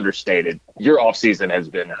can't be understated. Your offseason has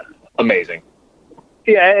been amazing.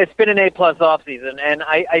 Yeah, it's been an A-plus offseason, and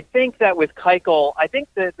I think that with Keuchel, I think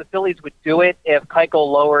that the Phillies would do it if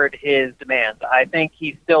Keuchel lowered his demands. I think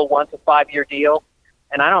he still wants a 5-year deal,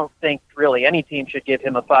 and I don't think really any team should give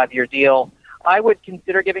him a 5-year deal. I would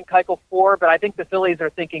consider giving Keuchel 4, but I think the Phillies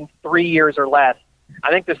are thinking 3 years or less.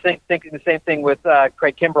 I think they're thinking the same thing with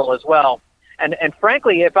Craig Kimbrell as well. And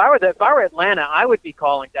frankly, if I were Atlanta, I would be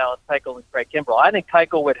calling Dallas Keuchel and Craig Kimbrell. I think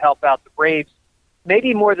Keuchel would help out the Braves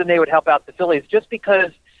maybe more than they would help out the Phillies, just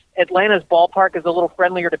because Atlanta's ballpark is a little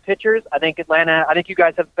friendlier to pitchers. I think you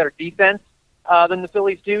guys have better defense than the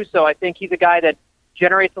Phillies do. So I think he's a guy that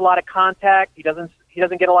generates a lot of contact. He doesn't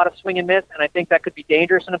get a lot of swing and miss, and I think that could be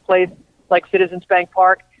dangerous in a place like Citizens Bank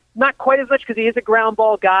Park. Not quite as much because he is a ground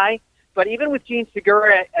ball guy, but even with Gene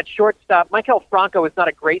Segura at shortstop, Michael Franco is not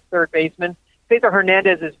a great third baseman. Cesar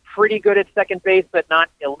Hernandez is pretty good at second base, but not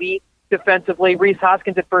elite defensively. Rhys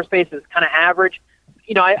Hoskins at first base is kind of average.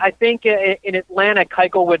 I think in Atlanta,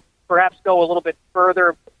 Keuchel would perhaps go a little bit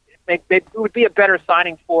further. It would be a better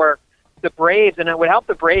signing for the Braves, and it would help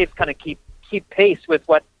the Braves kind of keep pace with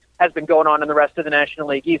what has been going on in the rest of the National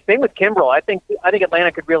League East. Same with Kimbrell. I think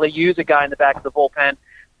Atlanta could really use a guy in the back of the bullpen.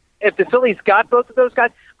 If the Phillies got both of those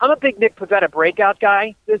guys, I'm a big Nick Pivetta breakout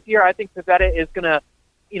guy this year. I think Pivetta is going to,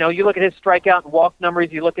 you look at his strikeout and walk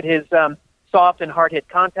numbers, you look at his soft and hard hit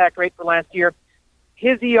contact rate for last year.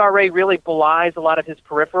 His ERA really belies a lot of his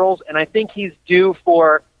peripherals, and I think he's due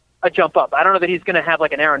for a jump up. I don't know that he's going to have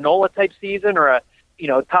like an Aaron Nola type season or a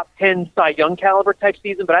top 10 Cy Young caliber type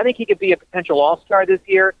season, but I think he could be a potential all-star this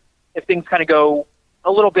year if things kind of go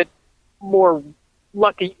a little bit more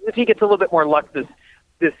lucky, if he gets a little bit more luck this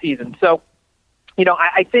season. So,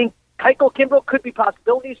 I think Keuchel, Kimbrell could be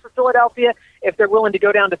possibilities for Philadelphia if they're willing to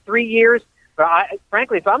go down to 3 years. But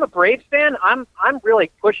frankly, if I'm a Braves fan, I'm really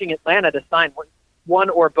pushing Atlanta to sign one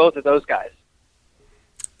or both of those guys.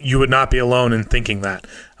 You would not be alone in thinking that.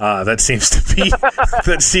 That seems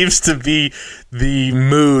to be the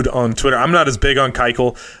mood on Twitter. I'm not as big on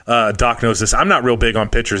Keuchel. Doc knows this. I'm not real big on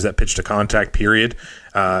pitchers that pitch to contact, period.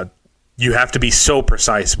 You have to be so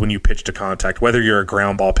precise when you pitch to contact. Whether you're a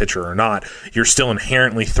ground ball pitcher or not, you're still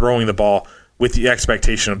inherently throwing the ball with the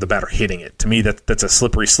expectation of the batter hitting it. To me, that's a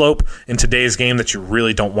slippery slope in today's game that you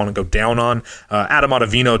really don't want to go down on. Adam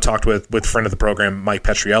Ottavino talked with friend of the program, Mike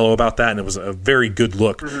Petriello, about that, and it was a very good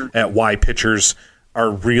look at why pitchers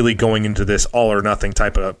are really going into this all-or-nothing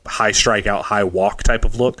type of high strikeout, high walk type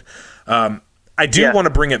of look. I do want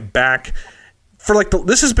to bring it back.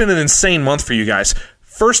 This has been an insane month for you guys.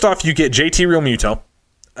 First off, you get JT Realmuto,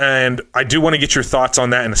 and I do want to get your thoughts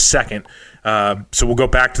on that in a second. So we'll go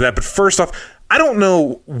back to that. But first off, I don't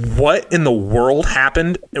know what in the world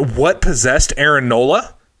happened, what possessed Aaron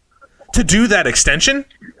Nola to do that extension.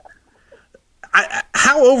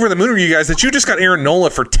 How over the moon are you guys that you just got Aaron Nola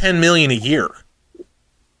for $10 million a year?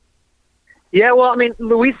 Yeah, well, I mean,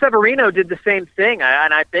 Luis Severino did the same thing,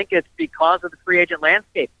 and I think it's because of the free agent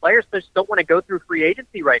landscape. Players just don't want to go through free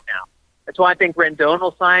agency right now. That's why I think Rendon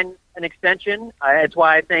will sign an extension. That's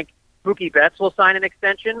why I think Mookie Betts will sign an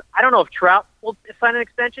extension. I don't know if Trout will sign an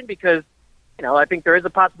extension because, I think there is a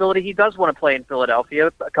possibility he does want to play in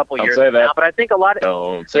Philadelphia a couple years from now. But I think a lot of,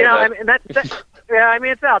 I mean, yeah, I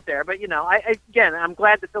mean, it's out there. But, again, I'm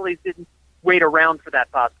glad the Phillies didn't wait around for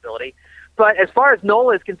that possibility. But as far as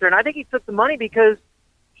Nola is concerned, I think he took the money because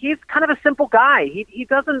he's kind of a simple guy.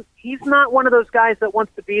 He's not one of those guys that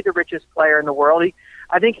wants to be the richest player in the world.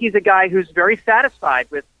 I think he's a guy who's very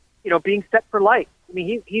satisfied with, being set for life. I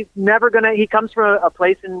mean, he's never going to – he comes from a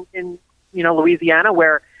place in Louisiana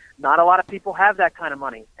where not a lot of people have that kind of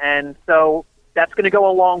money. And so that's going to go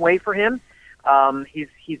a long way for him.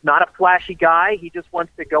 He's not a flashy guy. He just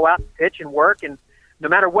wants to go out and pitch and work. And no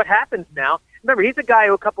matter what happens now – remember, he's a guy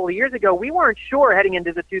who a couple of years ago, we weren't sure heading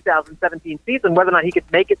into the 2017 season whether or not he could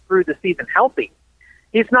make it through the season healthy.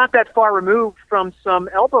 He's not that far removed from some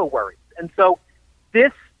elbow worries. And so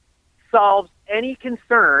this solves any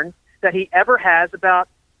concern that he ever has about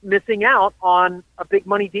missing out on a big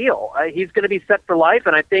money deal. He's going to be set for life,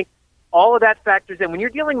 and I think all of that factors in. When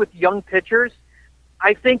you're dealing with young pitchers,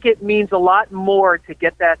 I think it means a lot more to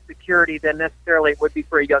get that security than necessarily it would be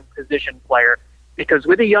for a young position player. Because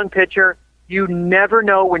with a young pitcher, you never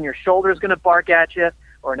know when your shoulder is going to bark at you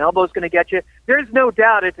or an elbow is going to get you. There's no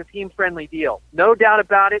doubt it's a team-friendly deal. No doubt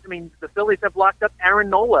about it. I mean, the Phillies have locked up Aaron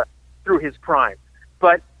Nola through his prime.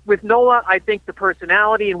 But with Nola, I think the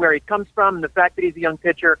personality and where he comes from and the fact that he's a young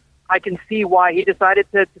pitcher, I can see why he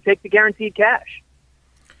decided to take the guaranteed cash.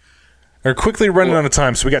 We're quickly running out of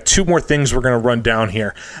time, so we got two more things we're going to run down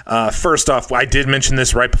here. First off, I did mention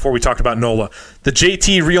this right before we talked about Nola. The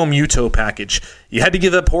JT Realmuto package. You had to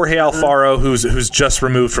give up Jorge Alfaro, who's just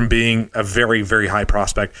removed from being a very, very high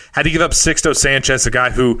prospect. Had to give up Sixto Sanchez, a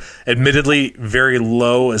guy who admittedly very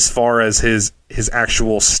low as far as his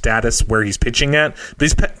actual status where he's pitching at. But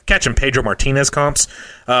he's catching Pedro Martinez comps.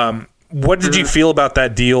 What did you feel about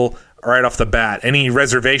that deal right off the bat? Any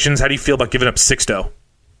reservations? How do you feel about giving up Sixto?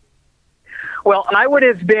 Well, I would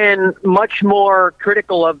have been much more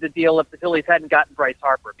critical of the deal if the Phillies hadn't gotten Bryce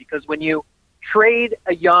Harper, because when you trade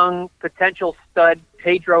a young potential stud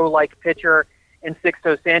Pedro-like pitcher in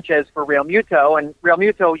Sixto Sanchez for Realmuto, and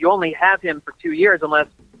Realmuto, you only have him for 2 years unless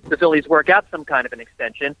the Phillies work out some kind of an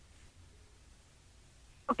extension,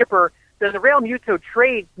 then the Realmuto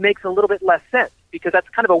trade makes a little bit less sense because that's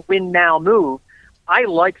kind of a win-now move. I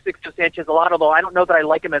like Sixto Sanchez a lot, although I don't know that I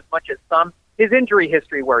like him as much as some. His injury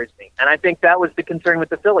history worries me, and I think that was the concern with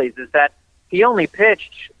the Phillies, is that he only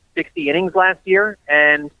pitched 60 innings last year,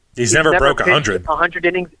 and he's never broke 100. 100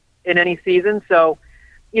 innings in any season. So,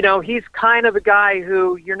 he's kind of a guy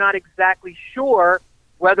who you're not exactly sure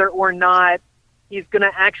whether or not he's going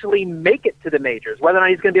to actually make it to the majors, whether or not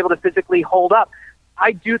he's going to be able to physically hold up.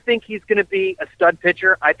 I do think he's going to be a stud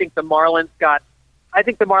pitcher. I think the Marlins got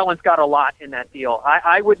a lot in that deal.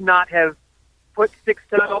 I would not have put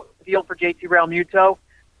Sixto deal for JT Realmuto,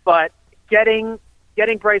 but getting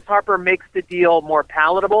Bryce Harper makes the deal more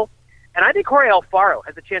palatable. And I think Jorge Alfaro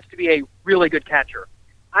has a chance to be a really good catcher.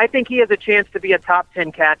 I think he has a chance to be a top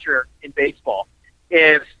 10 catcher in baseball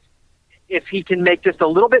if he can make just a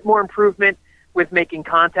little bit more improvement with making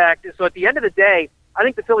contact. So at the end of the day, I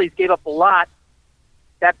think the Phillies gave up a lot.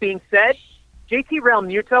 That being said, JT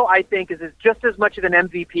Realmuto, I think, is just as much of an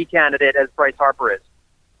MVP candidate as Bryce Harper is.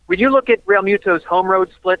 When you look at Realmuto's home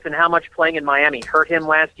road splits and how much playing in Miami hurt him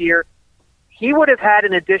last year, he would have had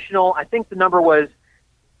an additional, I think the number was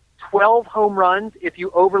 12 home runs if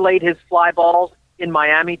you overlaid his fly balls in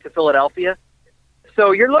Miami to Philadelphia.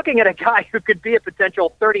 So you're looking at a guy who could be a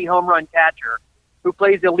potential 30 home run catcher, who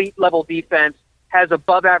plays elite level defense, has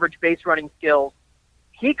above average base running skills.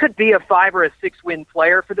 He could be a 5 or a 6 win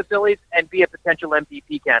player for the Phillies and be a potential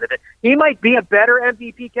MVP candidate. He might be a better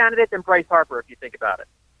MVP candidate than Bryce Harper if you think about it.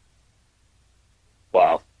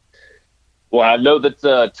 Wow. Well, I know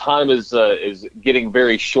that time is getting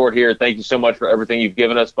very short here. Thank you so much for everything you've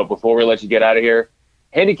given us. But before we let you get out of here,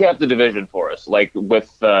 handicap the division for us. Like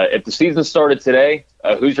with if the season started today,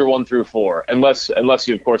 who's your 1 through 4? Unless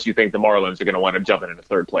you, of course, you think the Marlins are going to wind up jumping into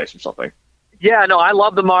 3rd place or something. Yeah, no, I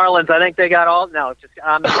love the Marlins. I think they got all. No, just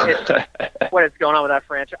what is going on with that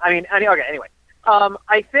franchise? I mean, okay. Anyway,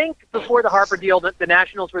 I think before the Harper deal, the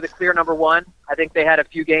Nationals were the clear number 1. I think they had a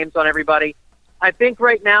few games on everybody. I think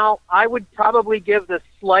right now I would probably give the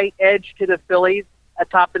slight edge to the Phillies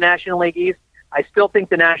atop the National League East. I still think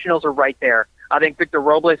the Nationals are right there. I think Victor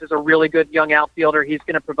Robles is a really good young outfielder. He's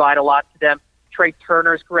going to provide a lot to them. Trey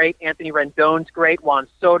Turner's great. Anthony Rendon's great. Juan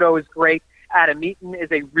Soto is great. Adam Eaton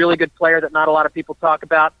is a really good player that not a lot of people talk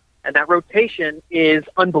about. And that rotation is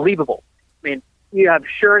unbelievable. I mean, you have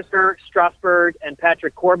Scherzer, Strasburg, and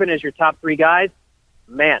Patrick Corbin as your top 3 guys.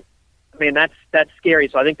 Man, I mean, that's scary.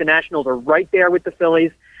 So I think the Nationals are right there with the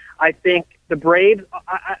Phillies. I think the Braves,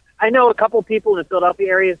 I know a couple people in the Philadelphia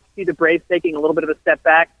area see the Braves taking a little bit of a step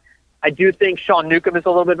back. I do think Sean Newcomb is a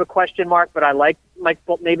little bit of a question mark, but I like Mike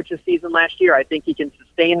Boltnevich's season last year. I think he can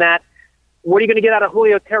sustain that. What are you going to get out of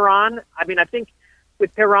Julio Teheran? I mean, I think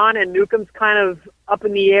with Teheran and Newcomb's kind of up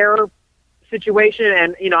in the air situation,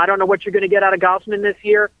 and, I don't know what you're going to get out of Gausman this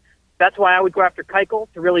year. That's why I would go after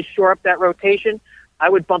Keuchel to really shore up that rotation. I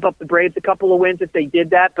would bump up the Braves a couple of wins if they did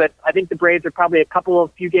that, but I think the Braves are probably a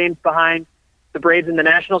few games behind the Braves and the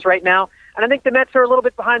Nationals right now. And I think the Mets are a little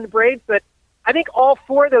bit behind the Braves, but I think all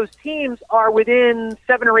 4 of those teams are within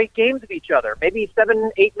 7 or 8 games of each other, maybe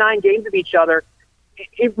 7, 8, 9 games of each other.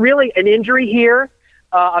 It really, an injury here,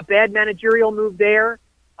 a bad managerial move there,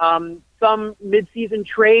 some midseason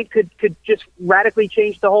trade could just radically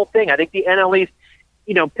change the whole thing. I think the NL East,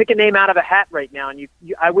 pick a name out of a hat right now, and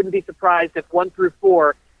I wouldn't be surprised if 1 through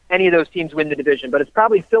 4, any of those teams win the division. But it's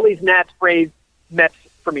probably Phillies, Nats, Braves, Mets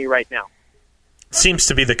for me right now. Seems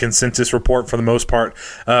to be the consensus report for the most part.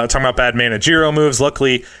 Talking about bad managerial moves,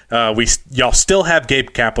 luckily y'all still have Gabe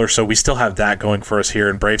Kapler, so we still have that going for us here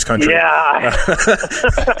in Braves country. Yeah,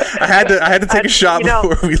 I had to take a shot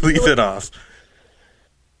before we leave it off.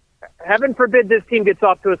 Heaven forbid this team gets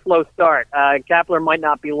off to a slow start. Kapler might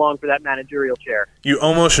not be long for that managerial chair. You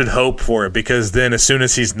almost should hope for it, because then as soon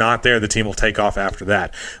as he's not there, the team will take off after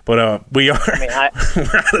that. But we're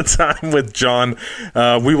out of time with John.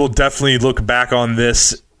 We will definitely look back on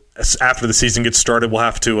this after the season gets started. We'll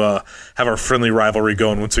have to have our friendly rivalry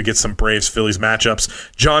going once we get some Braves-Phillies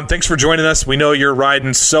matchups. John, thanks for joining us. We know you're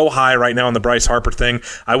riding so high right now on the Bryce Harper thing.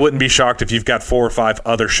 I wouldn't be shocked if you've got 4 or 5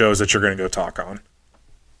 other shows that you're going to go talk on.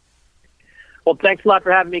 Well, thanks a lot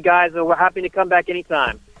for having me, guys. We're happy to come back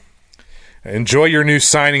anytime. Enjoy your new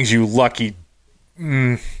signings, you lucky.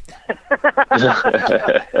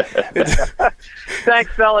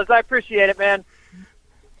 Thanks, fellas. I appreciate it, man.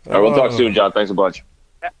 All right, we'll talk soon, John. Thanks a bunch.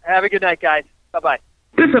 Have a good night, guys. Bye-bye.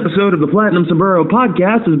 This episode of the Platinum Sombrero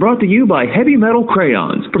podcast is brought to you by Heavy Metal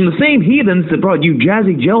Crayons. From the same heathens that brought you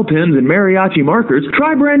jazzy gel pens and mariachi markers,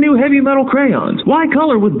 try brand new Heavy Metal Crayons. Why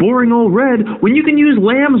color with boring old red when you can use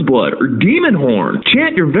lamb's blood or demon horn?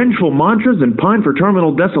 Chant your vengeful mantras and pine for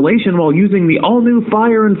terminal desolation while using the all-new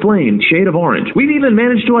Fire and Flame shade of orange. We've even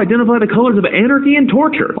managed to identify the colors of anarchy and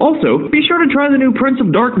torture. Also, be sure to try the new Prince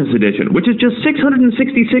of Darkness edition, which is just 666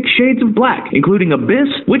 shades of black, including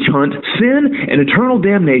Abyss, Witch Hunt, Sin, and Eternal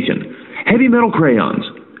Damnation. Heavy Metal Crayons.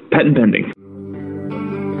 Patent pending.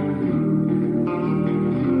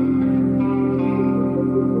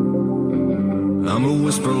 I'm a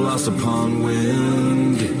whisper lost upon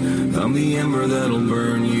wind. I'm the ember that'll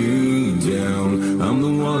burn you down. I'm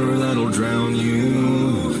the water that'll drown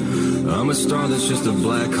you. I'm a star that's just a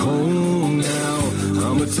black hole now.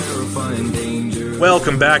 I'm a terrifying danger.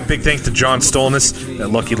 Welcome back. Big thanks to John Stolnis, that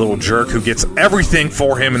lucky little jerk who gets everything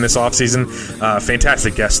for him in this offseason.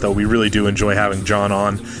 Fantastic guest, though. We really do enjoy having John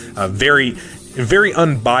on. Very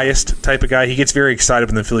unbiased type of guy. He gets very excited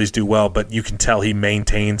when the Phillies do well, but you can tell he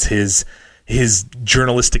maintains his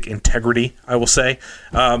journalistic integrity, I will say.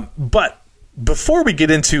 But before we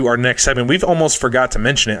get into our next segment, we've almost forgot to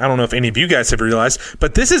mention it. I don't know if any of you guys have realized,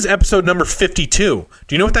 but this is episode number 52.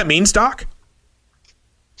 Do you know what that means, Doc?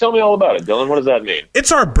 Tell me all about it, Dylan. What does that mean?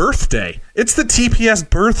 It's our birthday. It's the TPS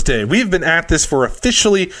birthday. We've been at this for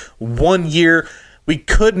officially 1 year. We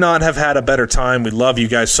could not have had a better time. We love you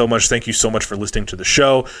guys so much. Thank you so much for listening to the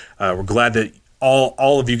show. We're glad that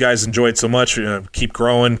all of you guys enjoy it so much. Keep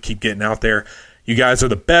growing, keep getting out there. You guys are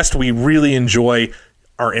the best. We really enjoy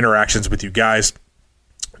our interactions with you guys.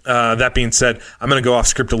 That being said, I'm going to go off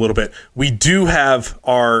script a little bit. We do have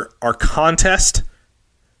our contest.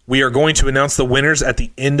 We are going to announce the winners at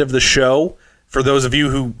the end of the show. For those of you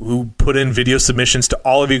who put in video submissions, to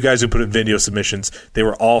all of you guys who put in video submissions, they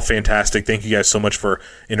were all fantastic. Thank you guys so much for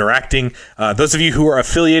interacting. Those of you who are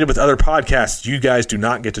affiliated with other podcasts, you guys do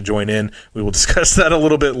not get to join in. We will discuss that a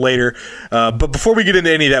little bit later. But before we get into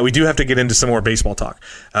any of that, we do have to get into some more baseball talk.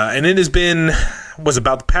 And it has been,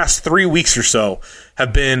 about the past 3 weeks or so,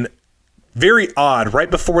 have been very odd. Right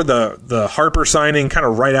before the Harper signing, kind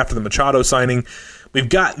of right after the Machado signing, we've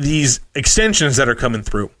got these extensions that are coming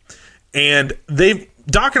through. And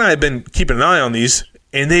Doc and I have been keeping an eye on these,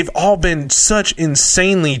 and they've all been such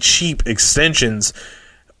insanely cheap extensions.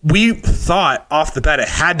 We thought off the bat it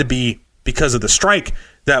had to be because of the strike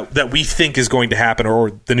that we think is going to happen,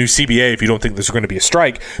 or the new CBA if you don't think there's going to be a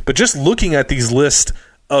strike. But just looking at these lists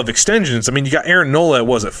of extensions, I mean, you got Aaron Nola,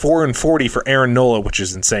 was it $440 for Aaron Nola, which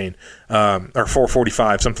is insane, or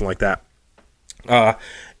 $445, something like that.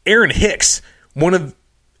 Aaron Hicks,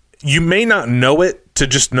 you may not know it to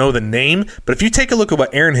just know the name, but if you take a look at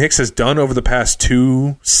what Aaron Hicks has done over the past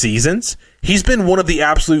 2 seasons, he's been one of the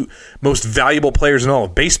absolute most valuable players in all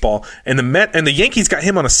of baseball, and the Yankees got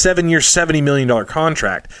him on a 7-year, $70 million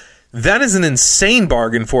contract. That is an insane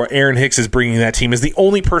bargain for what Aaron Hicks is bringing that team. Is the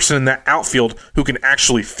only person in that outfield who can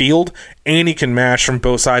actually field, and he can mash from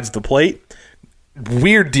both sides of the plate.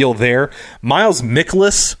 Weird deal there. Miles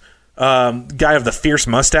Mikolas, guy of the fierce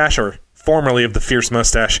mustache, or formerly of the fierce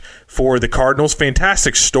mustache for the Cardinals.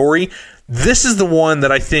 Fantastic story. This is the one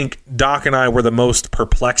that I think Doc and I were the most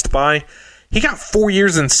perplexed by. He got 4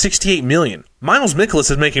 years and $68 million. Miles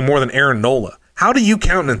Mikolas is making more than Aaron Nola. How do you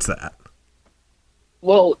countenance that?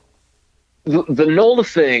 Well, the Nola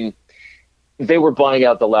thing, they were buying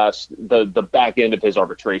out the back end of his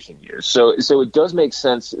arbitration years. So it does make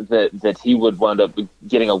sense that he would wind up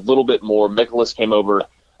getting a little bit more. Mikolas came over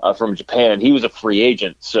from Japan. He was a free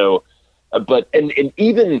agent. So, but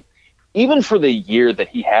even for the year that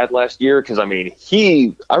he had last year, because I mean,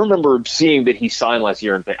 I remember seeing that he signed last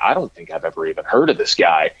year and think, I don't think I've ever even heard of this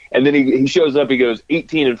guy. And then he shows up, he goes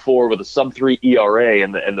 18-4 with a sub-3 ERA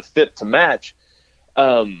and the fit to match.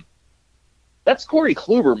 That's Corey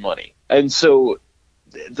Kluber money. And so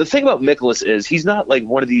the thing about Mikolas is he's not like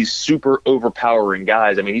one of these super overpowering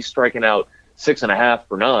guys. I mean, he's striking out 6.5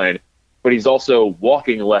 per 9, but he's also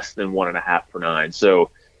walking less than 1.5 per 9.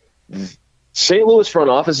 So St. Louis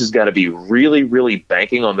front office has got to be really, really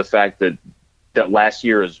banking on the fact that last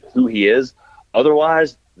year is who he is.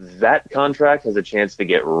 Otherwise, that contract has a chance to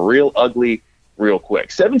get real ugly real quick.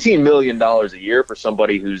 $17 million a year for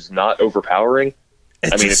somebody who's not overpowering.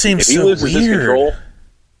 It just seems so weird.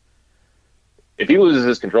 If he loses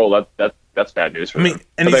his control, that's bad news for them.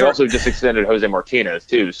 And they also just extended Jose Martinez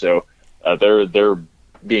too, so they're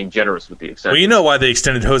being generous with the extension. Well, you know why they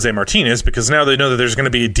extended Jose Martinez, because now they know that there's going to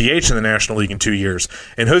be a DH in the National League in 2 years.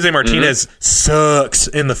 And Jose Martinez sucks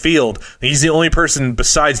in the field. He's the only person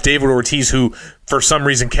besides David Ortiz who, for some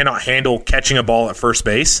reason, cannot handle catching a ball at first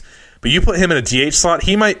base. But you put him in a DH slot,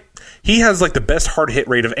 he has like the best hard hit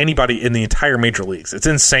rate of anybody in the entire major leagues. It's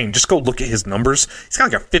insane. Just go look at his numbers. He's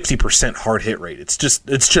got like a 50% hard hit rate. It's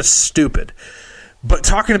just stupid. But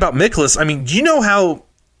talking about Mikolas, I mean, do you know how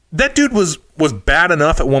that dude was bad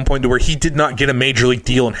enough at one point to where he did not get a major league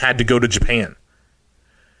deal and had to go to Japan?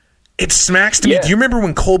 It smacks to me. Do you remember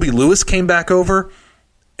when Colby Lewis came back over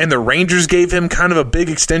and the Rangers gave him kind of a big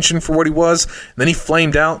extension for what he was, and then he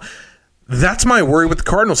flamed out? That's my worry with the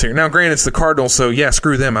Cardinals here. Now, granted, it's the Cardinals, so yeah,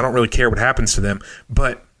 screw them. I don't really care what happens to them.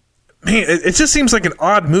 But, man, it just seems like an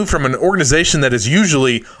odd move from an organization that is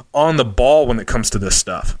usually on the ball when it comes to this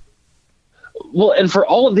stuff. Well, and for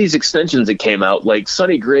all of these extensions that came out, like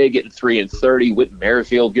Sonny Gray getting 3 and 30, Whit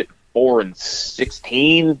Merrifield getting 4 and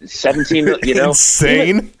 16, 17, you know.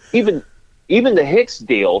 Insane. Even the Hicks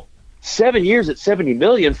deal, 7 years at $70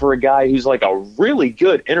 million for a guy who's like a really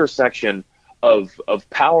good intersection of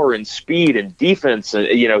power and speed and defense, and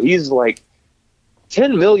you know, he's like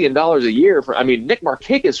 $10 million a year for. I mean, Nick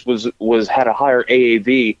Markakis was had a higher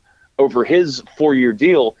AAV over his 4-year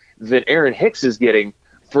deal than Aaron Hicks is getting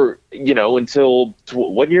for, you know, until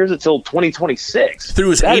what year is it? Till 2026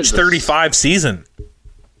 through his age 35 season.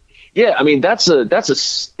 Yeah, I mean that's a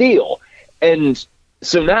steal, and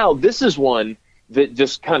so now this is one that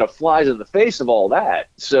just kind of flies in the face of all that.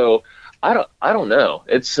 So. I don't know.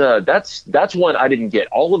 It's that's one I didn't get.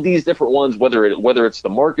 All of these different ones, whether it's the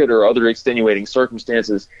market or other extenuating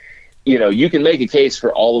circumstances, you can make a case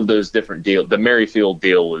for all of those different deals. The Merrifield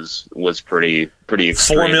deal was pretty extreme.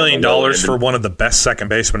 $4 million for one of the best second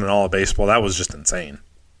basemen in all of baseball. That was just insane.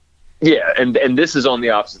 Yeah, and this is on the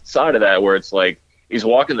opposite side of that, where it's like he's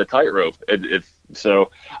walking the tightrope. So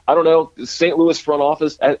I don't know. St. Louis front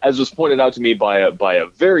office, as was pointed out to me by a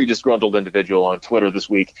very disgruntled individual on Twitter this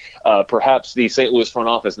week, perhaps the St. Louis front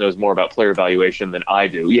office knows more about player evaluation than I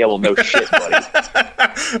do. Yeah, well, no shit, buddy.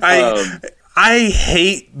 I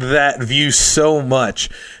hate that view so much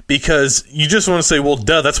because you just want to say, well,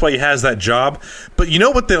 duh, that's why he has that job. But you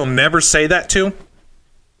know what they'll never say that to?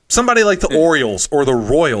 Somebody like the Orioles or the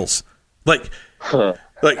Royals. Like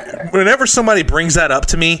whenever somebody brings that up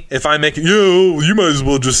to me, if I make it, you might as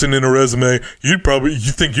well just send in a resume. You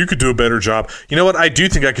think you could do a better job. You know what? I do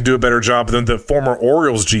think I could do a better job than the former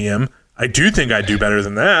Orioles GM. I do think I do better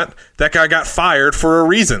than that. That guy got fired for a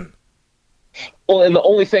reason. Well, and the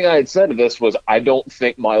only thing I had said to this was I don't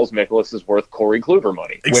think Miles Mikolas is worth Corey Kluber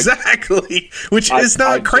money. Which is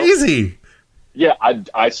not crazy. Yeah,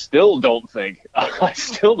 I still don't think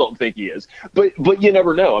he is. But you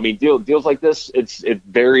never know. I mean, deals like this, it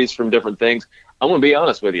varies from different things. I'm going to be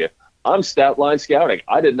honest with you. I'm stat line scouting.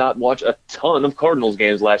 I did not watch a ton of Cardinals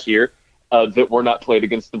games last year that were not played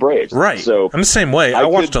against the Braves. Right. So I'm the same way. I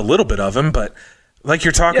watched a little bit of him, but like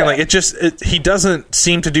you're talking, he doesn't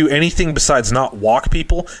seem to do anything besides not walk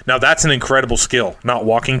people. Now that's an incredible skill, not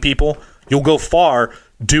walking people. You'll go far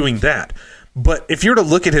doing that. But if you're to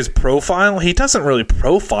look at his profile, he doesn't really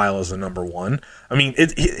profile as a number one. I mean,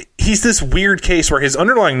 he's this weird case where his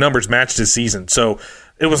underlying numbers matched his season. So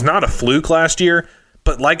it was not a fluke last year.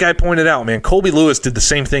 But like I pointed out, man, Colby Lewis did the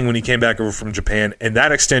same thing when he came back over from Japan, and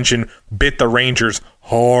that extension bit the Rangers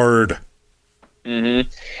hard. Mm-hmm.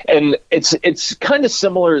 And it's kind of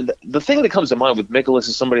similar. The thing that comes to mind with Mikolas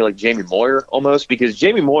is somebody like Jamie Moyer almost, because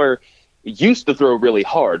Jamie Moyer used to throw really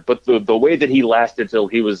hard, but the way that he lasted till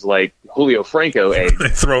he was like Julio Franco age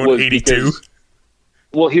throwing 82.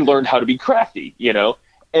 Well, he learned how to be crafty,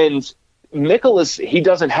 and Mikolas, he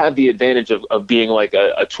doesn't have the advantage of being like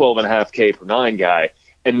a 12.5K per 9 guy,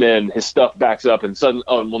 and then his stuff backs up and suddenly,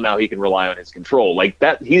 now he can rely on his control. Like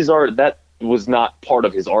that, that was not part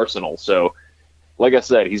of his arsenal. So like I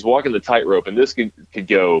said, he's walking the tightrope, and this could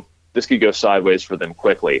go sideways for them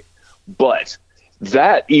quickly. But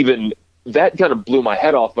that kind of blew my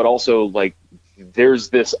head off, but also like there's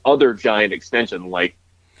this other giant extension. Like,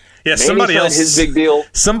 yeah, somebody else his big deal.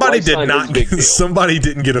 Somebody didn't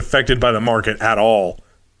get affected by the market at all.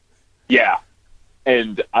 Yeah,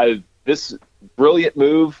 and this brilliant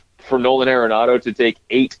move for Nolan Arenado to take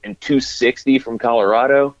 $8 and $260 from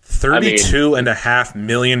Colorado. $32.5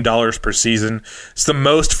 million per season. It's the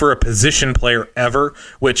most for a position player ever,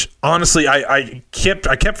 which honestly I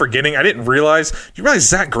kept forgetting. I didn't realize. You realize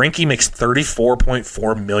Zach Greinke makes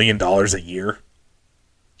 $34.4 million a year?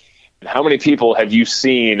 And how many people have you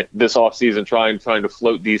seen this offseason trying to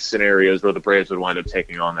float these scenarios where the Braves would wind up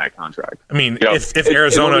taking on that contract? I mean, if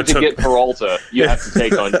Arizona in order to get Peralta, you have to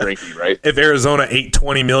take on Greinke, right? If Arizona ate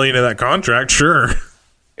 $20 million of that contract, sure.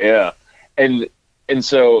 Yeah, and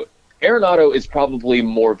so Arenado is probably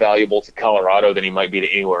more valuable to Colorado than he might be to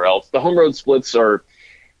anywhere else. The home road splits are,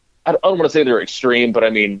 I don't want to say they're extreme, but I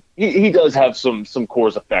mean, he does have some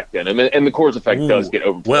Coors effect in him, and the Coors effect does get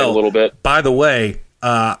overplayed a little bit. By the way,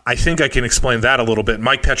 I think I can explain that a little bit.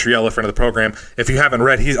 Mike Petriello, friend of the program, if you haven't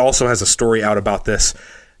read, he also has a story out about this.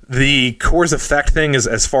 The Coors effect thing is,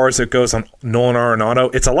 as far as it goes on Nolan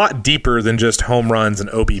Arenado, it's a lot deeper than just home runs and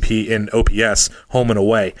OBP and OPS, home and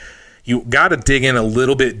away. You got to dig in a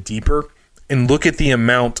little bit deeper and look at the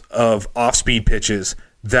amount of off-speed pitches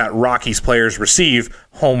that Rockies players receive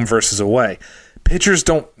home versus away. Pitchers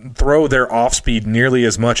don't throw their off-speed nearly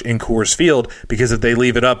as much in Coors Field because if they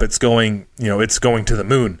leave it up, it's going to the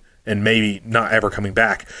moon and maybe not ever coming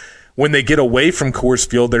back. When they get away from Coors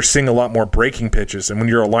Field, they're seeing a lot more breaking pitches. And when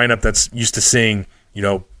you're a lineup that's used to seeing,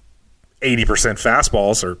 80%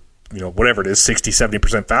 fastballs or, whatever it is, 60,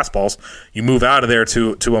 70% fastballs, you move out of there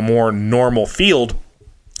to a more normal field,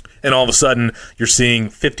 and all of a sudden you're seeing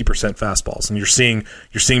 50% fastballs, and you're seeing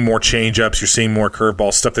more changeups, you're seeing more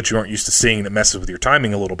curveballs, stuff that you aren't used to seeing, and it messes with your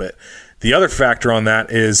timing a little bit. The other factor on that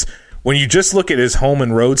is when you just look at his home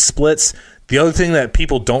and road splits, the other thing that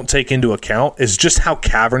people don't take into account is just how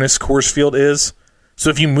cavernous Coors Field is. So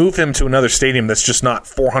if you move him to another stadium that's just not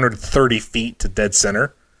 430 feet to dead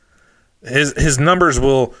center, his numbers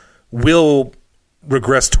will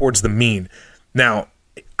regress towards the mean. Now,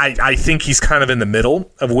 I think he's kind of in the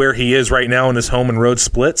middle of where he is right now in his home and road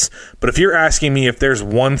splits. But if you're asking me if there's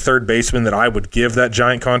one third baseman that I would give that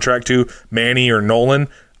giant contract to, Manny or Nolan,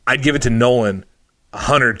 I'd give it to Nolan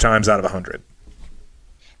 100 times out of 100.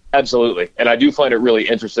 Absolutely. And I do find it really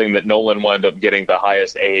interesting that Nolan wound up getting the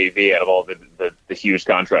highest AAV out of all the huge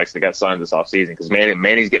contracts that got signed this offseason, because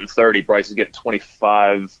Manny's getting 30, Bryce is getting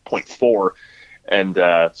 25.4. And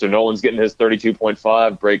so Nolan's getting his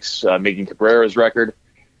 32.5, breaks Miggy Cabrera's record.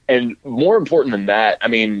 And more important than that, I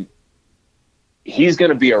mean, he's going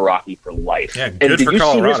to be a Rocky for life. Yeah, good and did for you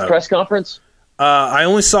Colorado. see his press conference? I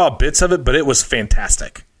only saw bits of it, but it was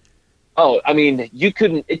fantastic. Oh, I mean, it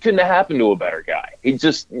couldn't have happened to a better guy. He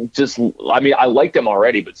just, I mean, I liked him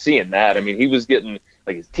already, but seeing that, I mean, he was getting,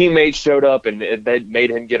 like, his teammates showed up and that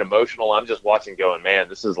made him get emotional. I'm just watching going, man,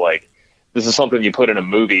 this is something you put in a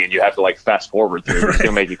movie and you have to, like, fast forward through. It's going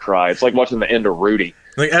to make you cry. It's like watching the end of Rudy.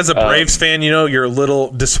 Like, as a Braves fan, you're a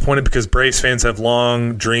little disappointed because Braves fans have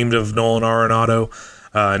long dreamed of Nolan Arenado.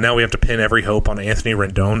 Now we have to pin every hope on Anthony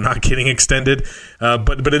Rendon not getting extended.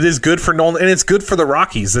 But it is good for Nolan, and it's good for the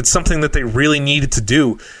Rockies. It's something that they really needed to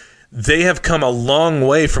do. They have come a long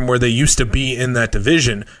way from where they used to be in that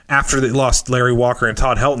division after they lost Larry Walker and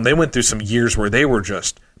Todd Helton. They went through some years where they were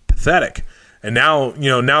just pathetic. And now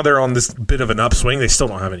they're on this bit of an upswing. They still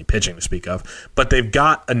don't have any pitching to speak of, but they've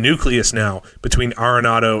got a nucleus now between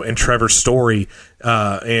Arenado and Trevor Story,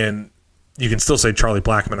 and you can still say Charlie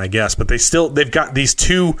Blackmon, I guess, but they've got these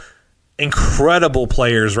two incredible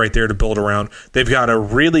players right there to build around. They've got a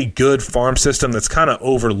really good farm system that's kind of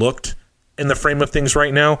overlooked in the frame of things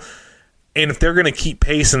right now. And if they're going to keep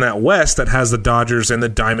pace in that West that has the Dodgers and the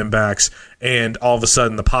Diamondbacks and all of a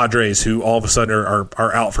sudden the Padres, who all of a sudden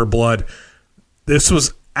are out for blood, this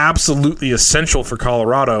was absolutely essential for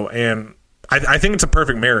Colorado. And I think it's a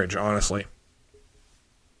perfect marriage, honestly.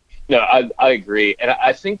 No, I agree. And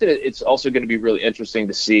I think that it's also going to be really interesting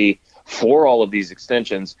to see for all of these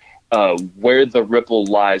extensions where the ripple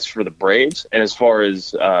lies for the Braves. And as far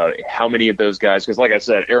as how many of those guys, because like I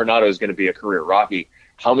said, Arenado is going to be a career Rocky.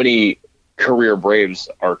 How many career Braves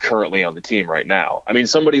are currently on the team right now? I mean,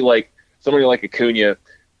 somebody like Acuna,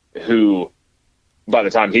 who by the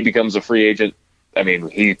time he becomes a free agent, I mean,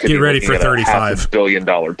 he could get be ready for $35 billion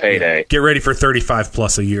payday. Get ready for 35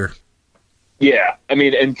 plus a year. Yeah, I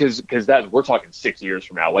mean, and because we're talking 6 years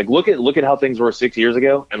from now. Like, look at how things were 6 years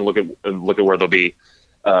ago, and look at where they'll be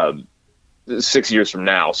 6 years from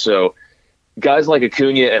now. So, guys like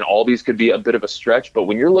Acuna and Albies could be a bit of a stretch, but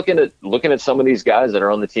when you're looking at some of these guys that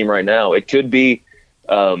are on the team right now, it could be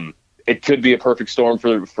a perfect storm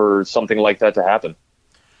for something like that to happen.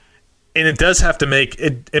 And it does have to make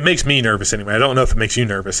it makes me nervous anyway. I don't know if it makes you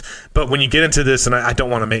nervous, but when you get into this, and I don't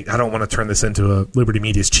want to turn this into a Liberty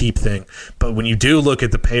Media's cheap thing, but when you do look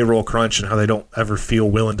at the payroll crunch and how they don't ever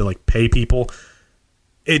feel willing to like pay people,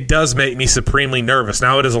 it does make me supremely nervous.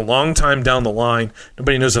 Now, it is a long time down the line.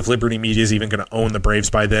 Nobody knows if Liberty Media is even going to own the Braves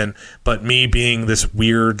by then, but me being this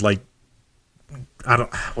weird, like,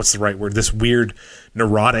 what's the right word? This weird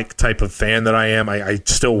neurotic type of fan that I am, I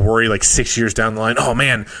still worry like 6 years down the line, oh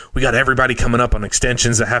man, we got everybody coming up on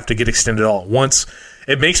extensions that have to get extended all at once.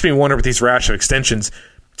 It makes me wonder with these rash of extensions,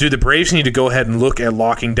 do the Braves need to go ahead and look at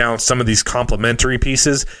locking down some of these complementary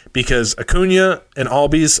pieces? Because Acuna and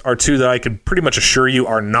Albies are two that I could pretty much assure you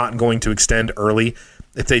are not going to extend early.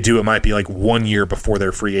 If they do, it might be like 1 year before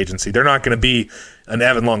their free agency. They're not going to be an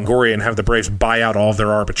Evan Longoria and have the Braves buy out all of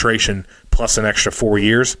their arbitration plus an extra 4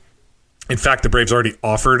 years. In fact, the Braves already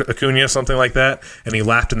offered Acuna something like that, and he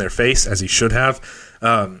laughed in their face, as he should have.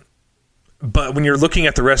 But when you're looking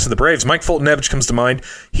at the rest of the Braves, Mike Fulton-Evich comes to mind.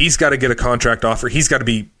 He's got to get a contract offer. He's got to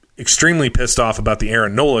be extremely pissed off about the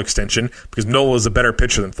Aaron Nola extension because Nola is a better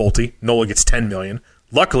pitcher than Fulte. Nola gets $10 million.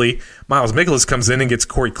 Luckily, Miles Mikolas comes in and gets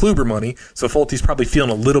Corey Kluber money, so Fulte's probably feeling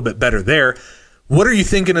a little bit better there. What are you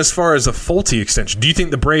thinking as far as a Fulte extension? Do you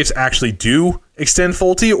think the Braves actually do extend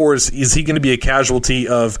Fulte, or is he going to be a casualty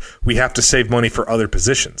of we have to save money for other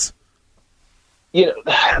positions? You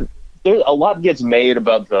know, a lot gets made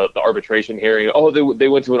about the arbitration hearing. Oh, they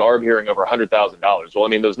went to an arb hearing over $100,000. Well, I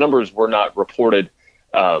mean, those numbers were not reported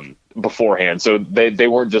beforehand, so they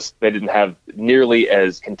didn't have nearly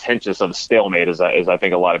as contentious of a stalemate as I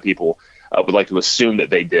think a lot of people would like to assume that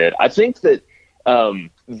they did. I think that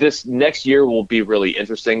this next year will be really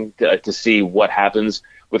interesting to see what happens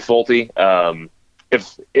with Fulte.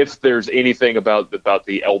 If there's anything about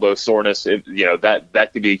the elbow soreness, that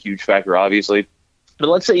could be a huge factor, obviously. But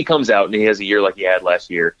let's say he comes out and he has a year like he had last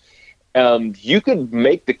year. You could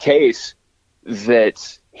make the case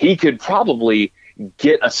that he could probably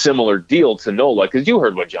get a similar deal to Nola, because you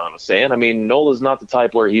heard what John was saying. I mean, Nola's not the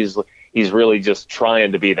type where he's really just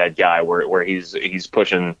trying to be that guy where he's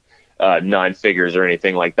pushing 9 figures or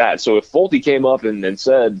anything like that. So if Fulte came up and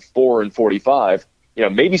said 4 and 45,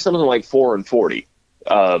 maybe something like 4 and 40.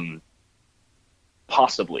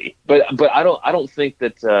 possibly, but I don't think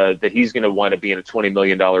that he's going to wind up being a $20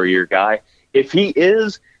 million a year guy. If he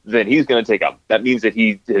is, then he's going to that means that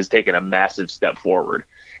he has taken a massive step forward,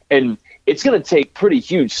 and it's going to take pretty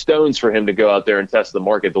huge stones for him to go out there and test the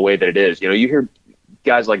market the way that it is. You hear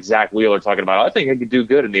guys like Zach Wheeler talking about, I think I could do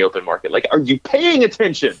good in the open market. Like, are you paying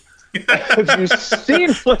attention? Have you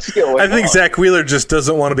seen what's going on? I think Zach Wheeler just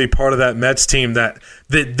doesn't want to be part of that Mets team that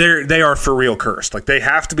they are for real cursed. Like, they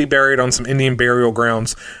have to be buried on some Indian burial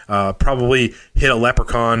grounds, probably hit a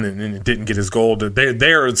leprechaun and didn't get his gold.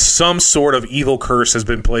 They are some sort of evil curse has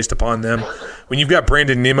been placed upon them. When you've got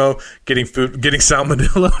Brandon Nimmo getting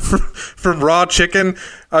salmonella from raw chicken,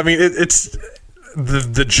 I mean, it's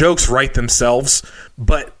the jokes write themselves.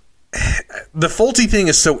 But the Fulte thing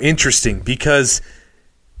is so interesting because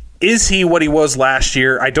is he what he was last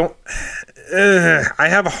year? I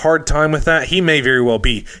have a hard time with that. He may very well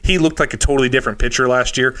be. He looked like a totally different pitcher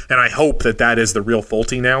last year, and I hope that is the real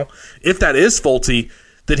Fulte now. If that is Fulte,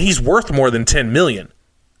 then he's worth more than $10 million.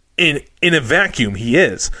 In a vacuum, he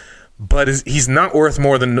is. But he's not worth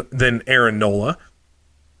more than Aaron Nola,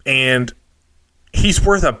 and he's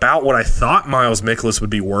worth about what I thought Miles Mikolas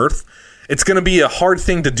would be worth. It's going to be a hard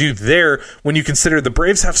thing to do there when you consider the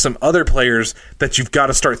Braves have some other players that you've got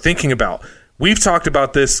to start thinking about. We've talked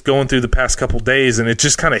about this going through the past couple days, and it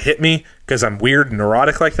just kind of hit me because I'm weird and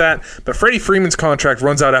neurotic like that. But Freddie Freeman's contract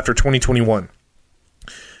runs out after 2021.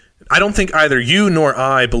 I don't think either you nor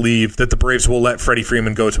I believe that the Braves will let Freddie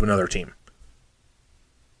Freeman go to another team.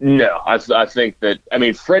 No, I think that,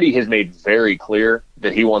 Freddie has made very clear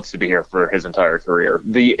that he wants to be here for his entire career.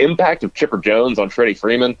 The impact of Chipper Jones on Freddie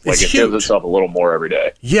Freeman, it shows itself a little more every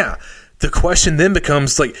day. Yeah. The question then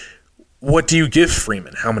becomes, what do you give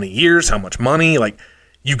Freeman? How many years? How much money?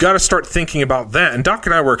 You got to start thinking about that. And Doc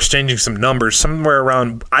and I were exchanging some numbers somewhere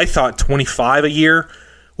around, I thought 25 a year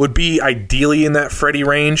would be ideally in that Freddie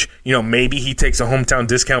range. Maybe he takes a hometown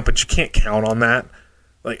discount, but you can't count on that.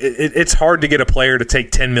 It's hard to get a player to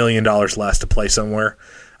take $10 million less to play somewhere.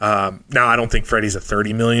 Now, I don't think Freddie's a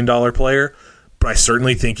 $30 million player, but I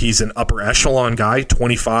certainly think he's an upper echelon guy,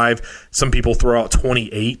 25. Some people throw out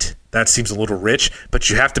 28. That seems a little rich,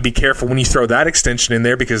 but you have to be careful when you throw that extension in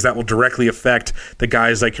there because that will directly affect the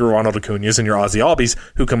guys like your Ronald Acuñas and your Ozzie Albies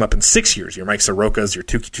who come up in 6 years, your Mike Sorokas, your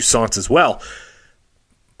Tuki Toussaints as well.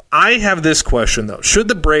 I have this question, though. Should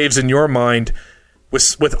the Braves, in your mind,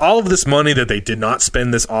 with all of this money that they did not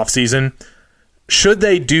spend this offseason, should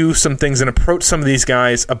they do some things and approach some of these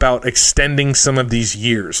guys about extending some of these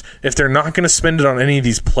years? If they're not going to spend it on any of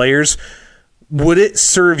these players, would it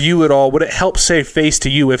serve you at all? Would it help save face to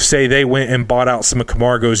you if, say, they went and bought out some of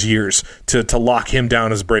Camargo's years to lock him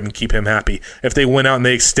down as a Brave and keep him happy? If they went out and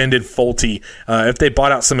they extended Fulte, if they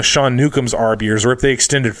bought out some of Sean Newcomb's ARB years, or if they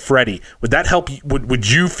extended Freddie, would that help? Would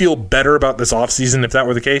you feel better about this offseason if that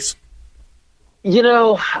were the case?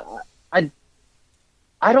 I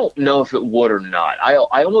don't know if it would or not.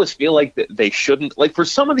 I almost feel like that they shouldn't. For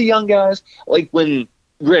some of the young guys,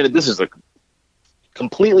 granted, this is a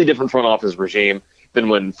completely different front office regime than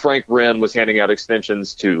when Frank Wren was handing out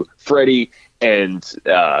extensions to Freddie and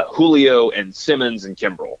Julio and Simmons and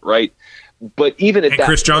Kimbrel, right? But even at that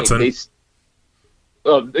Chris Johnson.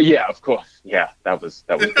 Yeah, of course. Yeah, that was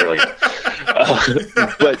brilliant.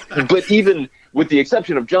 But even with the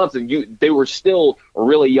exception of Johnson, they were still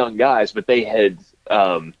really young guys, but they had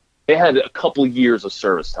a couple years of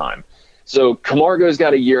service time. So Camargo's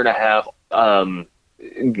got a year and a half.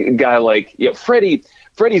 Guy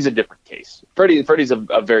Freddie's a different case. Freddie's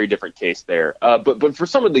a very different case there. But for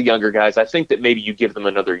some of the younger guys, I think that maybe you give them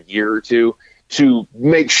another year or two to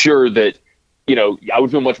make sure that, I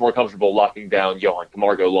would feel much more comfortable locking down Johan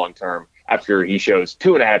Camargo long term after he shows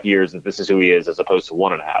 2.5 years that this is who he is as opposed to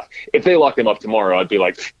 1.5. If they locked him up tomorrow, I'd be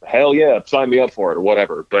like, hell yeah, sign me up for it or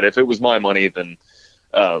whatever. But if it was my money, then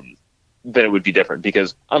it would be different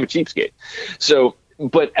because I'm a cheapskate. So,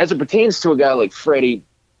 but as it pertains to a guy like Freddie,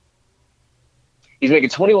 he's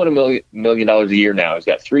making $21 million a year now. He's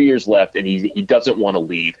got 3 years left, and he doesn't want to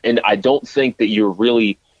leave. And I don't think that you're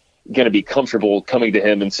really going to be comfortable coming to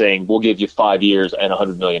him and saying, we'll give you 5 years and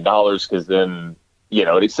 $100 million, because then,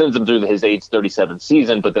 it extends him through his age 37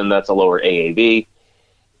 season, but then that's a lower AAV.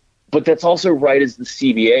 But that's also right as the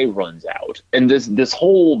CBA runs out. And this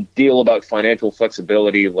whole deal about financial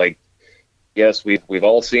flexibility, yes, we've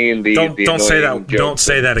all seen the don't say that. Don't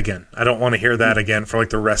say that again. I don't want to hear that again for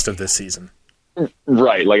the rest of this season.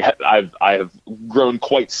 Right. I have grown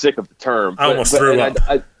quite sick of the term. I almost threw up.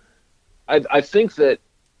 I think that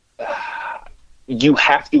you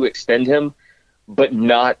have to extend him, but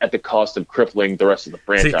not at the cost of crippling the rest of the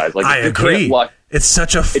franchise. See, I agree. It's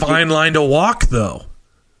such a fine line to walk, though.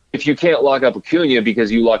 if you can't lock up Acuna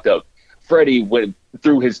because you locked up Freddie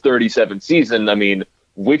through his 37th season, I mean,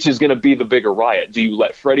 which is going to be the bigger riot? Do you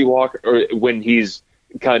let Freddie walk or when he's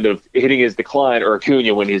kind of hitting his decline, or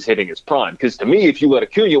Acuna when he's hitting his prime? Because to me, if you let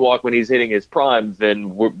Acuna walk when he's hitting his prime,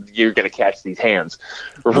 then you're going to catch these hands.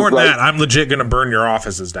 More than that, I'm legit going to burn your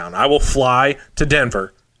offices down. I will fly to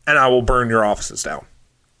Denver and I will burn your offices down.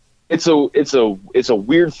 It's a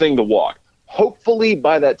weird thing to walk. Hopefully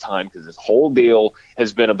by that time, because this whole deal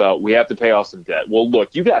has been about we have to pay off some debt. Well,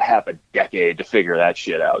 look, you got half a decade to figure that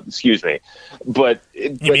shit out. Excuse me, but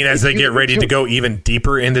you mean as they get ready to go even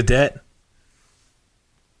deeper into debt?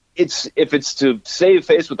 If it's to save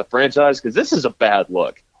face with the franchise, because this is a bad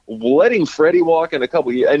look. Letting Freddie walk in a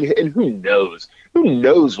couple of years, and who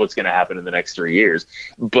knows what's going to happen in the next 3 years.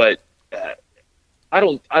 But I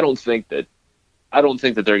don't think that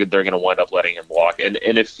they're going to wind up letting him walk. And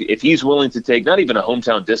if he's willing to take not even a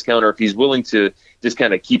hometown discount, or if he's willing to just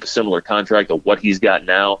kind of keep a similar contract to what he's got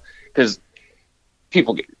now, because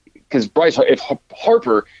Bryce, if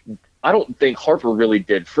Harper, I don't think Harper really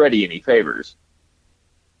did Freddie any favors.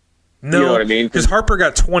 No, you know what I mean? Because Harper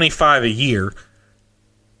got $25 a year.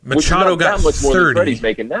 Machado got that much more than $30. Freddie's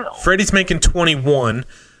making now. Freddie's making $21.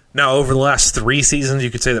 Now, over the last 3 seasons, you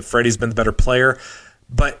could say that Freddie's been the better player.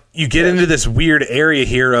 But you get into this weird area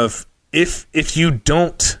here of if you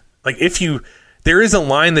don't, like, there is a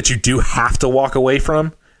line that you do have to walk away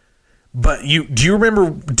from. But do you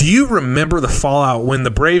remember the fallout when the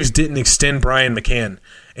Braves didn't extend Brian McCann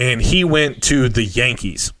and he went to the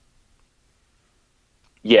Yankees?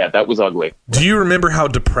 Yeah, that was ugly. Do you remember how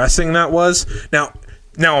depressing that was? Now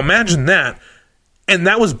imagine that. And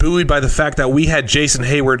that was buoyed by the fact that we had Jason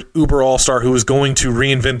Hayward, Uber All-Star, who was going to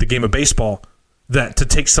reinvent the game of baseball, that to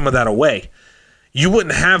take some of that away. You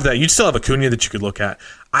wouldn't have that. You'd still have Acuna that you could look at.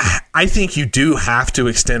 I think you do have to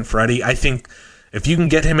extend Freddie. I think if you can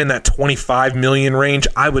get him in that $25 million range,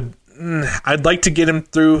 I'd like to get him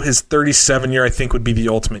through his 37 year. I think would be the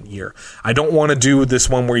ultimate year. I don't want to do this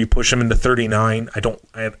one where you push him into 39. I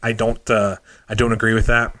don't agree with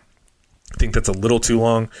that. I think that's a little too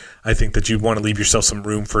long. I think that you want to leave yourself some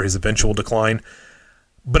room for his eventual decline.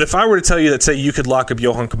 But if I were to tell you that, say, you could lock up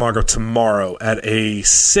Johan Camargo tomorrow at a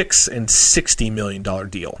 $6 and $60 million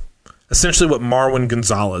deal, essentially what Marwin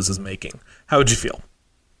Gonzalez is making, how would you feel?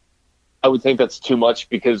 I would think that's too much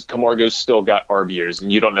because Camargo's still got arb years,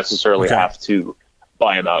 and you don't necessarily have to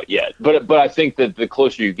buy him out yet. But I think that the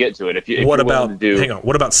closer you get to it, if you're willing to do, hang on,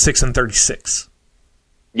 what about 6 and 36?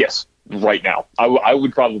 Yes, right now, I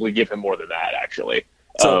would probably give him more than that actually.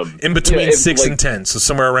 So in between 6 and 10, so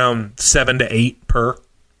somewhere around 7 to 8 per.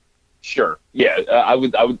 Sure, yeah, I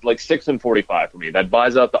would like 6 and 45 for me. That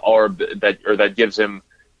buys out the arb that gives him.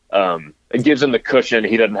 It gives him the cushion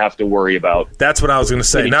he doesn't have to worry about. That's what I was going to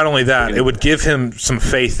say. Not only that, it would give him some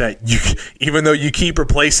faith that even though you keep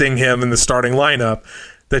replacing him in the starting lineup,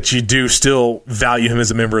 that you do still value him as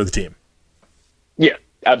a member of the team. Yeah,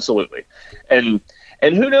 absolutely. And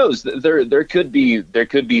who knows? There could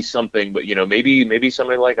be something, but maybe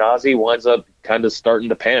somebody like Ozzy winds up kind of starting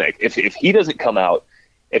to panic if he doesn't come out.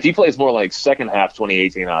 If he plays more like second half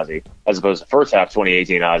 2018 Ozzy as opposed to first half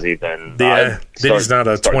 2018 Ozzy, then he's not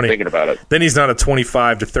a 20. Thinking about it. Then he's not a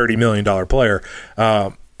 $25 to $30 million player.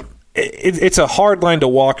 It's a hard line to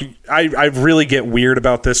walk. I really get weird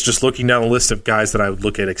about this just looking down a list of guys that I would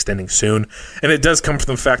look at extending soon. And it does come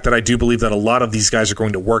from the fact that I do believe that a lot of these guys are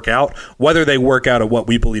going to work out. Whether they work out at what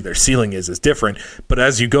we believe their ceiling is different. But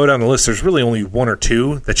as you go down the list, there's really only one or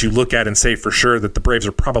two that you look at and say for sure that the Braves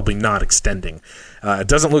are probably not extending. It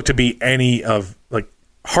doesn't look to be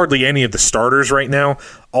hardly any of the starters right now.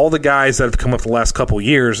 All the guys that have come up the last couple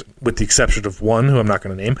years, with the exception of one who I'm not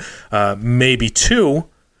going to name, maybe two,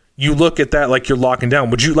 you look at that like you're locking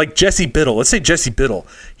down. Would you like Jesse Biddle? Let's say Jesse Biddle.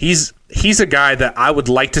 He's a guy that I would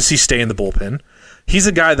like to see stay in the bullpen. He's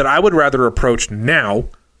a guy that I would rather approach now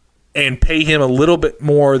and pay him a little bit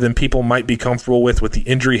more than people might be comfortable with the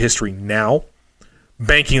injury history now,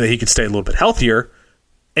 banking that he could stay a little bit healthier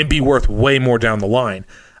and be worth way more down the line.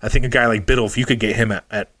 I think a guy like Biddle, if you could get him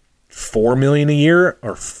at $4 million a year,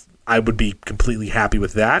 I would be completely happy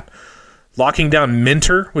with that. Locking down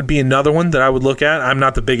Minter would be another one that I would look at. I'm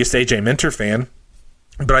not the biggest AJ Minter fan,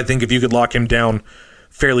 but I think if you could lock him down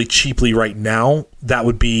fairly cheaply right now, that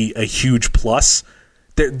would be a huge plus.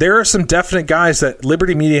 There are some definite guys that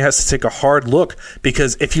Liberty Media has to take a hard look,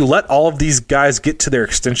 because if you let all of these guys get to their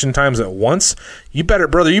extension times at once, you better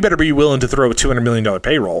be willing to throw a $200 million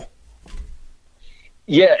payroll.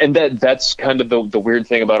 Yeah, and that's kind of the weird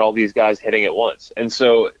thing about all these guys hitting at once. And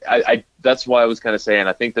so I that's why I was kind of saying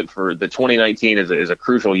I think that for the 2019 is a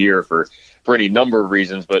crucial year for any number of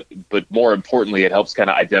reasons, but more importantly, it helps kind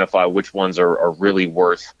of identify which ones are really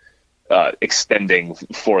worth extending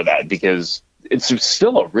for that, because it's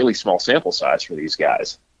still a really small sample size for these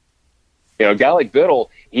guys. You know, a guy like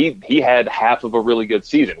Biddle, he had half of a really good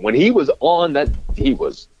season. When he was on that, he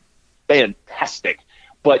was fantastic,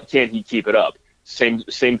 but can he keep it up? Same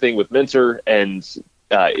thing with Minter, and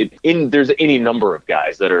there's any number of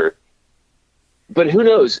guys that are. But who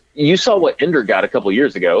knows? You saw what Ender got a couple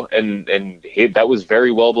years ago, and that was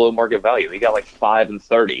very well below market value. He got like 5 and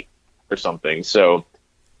 30 or something. So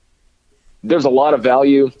there's a lot of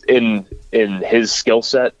value in his skill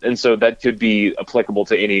set, and so that could be applicable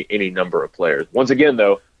to any number of players. Once again,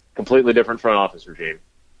 though, completely different front office regime.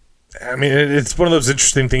 I mean, it's one of those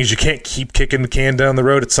interesting things. You can't keep kicking the can down the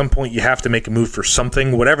road. At some point, you have to make a move for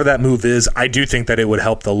something. Whatever that move is, I do think that it would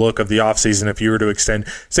help the look of the offseason if you were to extend.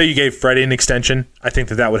 Say you gave Freddie an extension. I think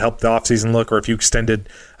that would help the offseason look. Or if you extended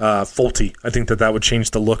Fulte, I think that would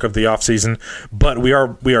change the look of the offseason. But we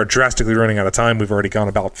are drastically running out of time. We've already gone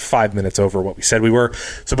about 5 minutes over what we said we were.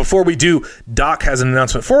 So before we do, Doc has an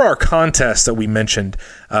announcement for our contest that we mentioned.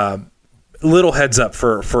 Little heads up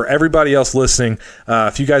for everybody else listening.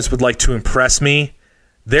 If you guys would like to impress me,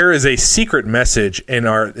 there is a secret message in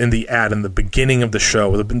the ad in the beginning of the show.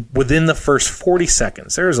 Within the first 40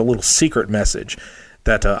 seconds, there is a little secret message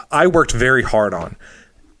that I worked very hard on.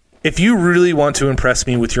 If you really want to impress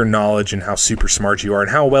me with your knowledge and how super smart you are and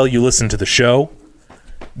how well you listen to the show,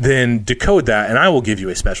 then decode that, and I will give you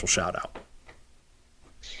a special shout out.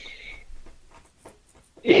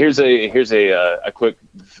 Here's a quick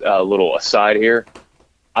little aside here.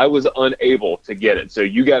 I was unable to get it, so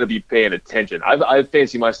you got to be paying attention. I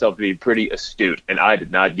fancy myself to be pretty astute, and I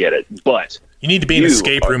did not get it. But you need to be an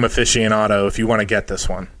escape room aficionado if you want to get this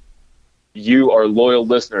one. You are loyal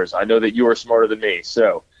listeners. I know that you are smarter than me,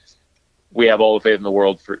 so we have all the faith in the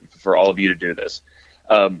world for all of you to do this.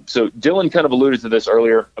 So Dylan kind of alluded to this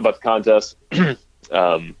earlier about the contest.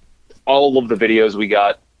 All of the videos we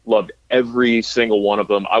got. Loved every single one of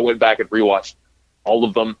them. I went back and rewatched all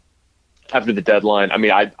of them after the deadline. I mean,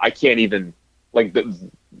 I can't even, like,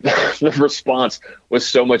 the response was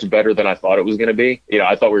so much better than I thought it was going to be. You know,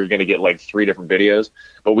 I thought we were going to get like 3 different videos,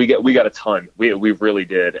 but we got a ton. We really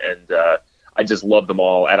did, and I just love them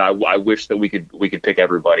all. And I wish that we could pick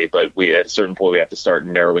everybody, but at a certain point we have to start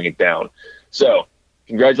narrowing it down. So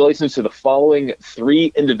congratulations to the following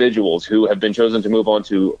 3 individuals who have been chosen to move on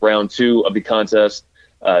to round 2 of the contest.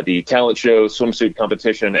 The talent show, swimsuit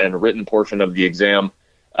competition, and written portion of the exam.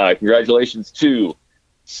 Congratulations to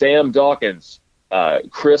Sam Dawkins,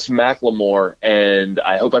 Chris McLemore, and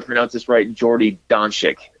I hope I pronounced this right, Jordy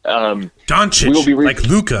Doncic. Doncic, like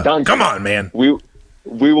Luka. Doncic. Come on, man. We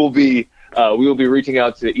will be reaching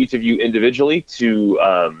out to each of you individually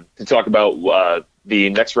to talk about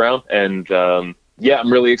the next round, and I'm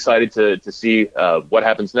really excited to see what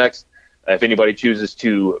happens next. If anybody chooses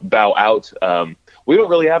to bow out. We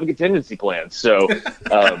don't really have a contingency plan, so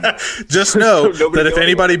just know that if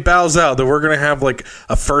anybody bows out, that we're going to have like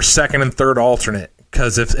a first, second, and third alternate.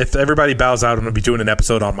 Because if everybody bows out, I'm going to be doing an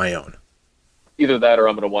episode on my own. Either that, or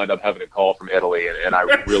I'm going to wind up having a call from Italy, and I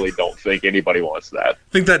really don't think anybody wants that.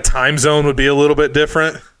 I think that time zone would be a little bit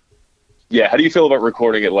different. Yeah, how do you feel about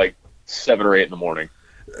recording at like 7 or 8 in the morning?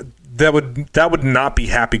 That would not be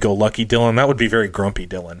happy-go-lucky, Dylan. That would be very grumpy,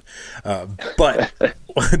 Dylan. But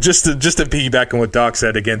just to piggyback on what Doc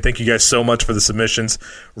said, again, thank you guys so much for the submissions.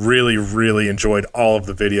 Really, really enjoyed all of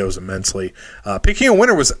the videos immensely. Picking a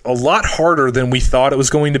winner was a lot harder than we thought it was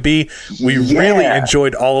going to be. We really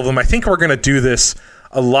enjoyed all of them. I think we're going to do this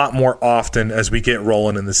a lot more often as we get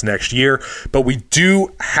rolling in this next year, but we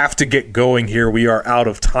do have to get going here. We are out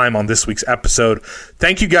of time on this week's episode.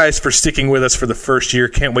 Thank you guys for sticking with us for the first year.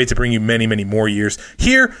 Can't wait to bring you many, many more years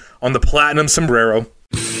here on the Platinum Sombrero.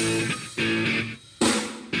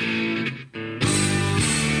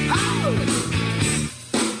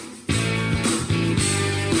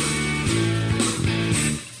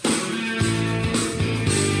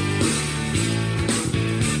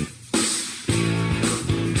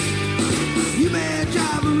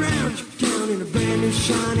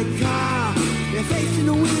 Shiny car, you're facing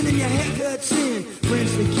the wind and your haircut's in.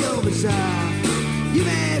 Friends think you're bizarre. You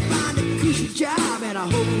may find a cushy job, and I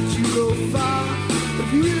hope that you go far. But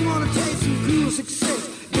if you really want to taste some cool success,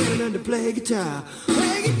 get learn to play guitar.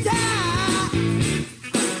 Play guitar.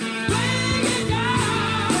 Play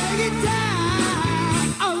guitar. Play guitar.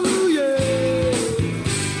 Oh yeah.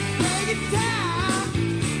 Play guitar.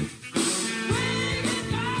 Play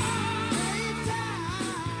guitar. Play guitar.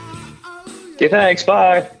 Okay, thanks.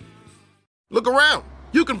 Bye. Look around.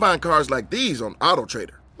 You can find cars like these on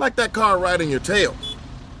AutoTrader, like that car right in your tail.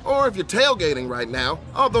 Or if you're tailgating right now,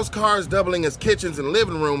 all those cars doubling as kitchens and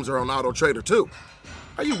living rooms are on AutoTrader too.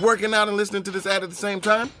 Are you working out and listening to this ad at the same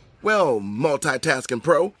time? Well, multitasking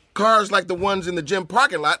pro, cars like the ones in the gym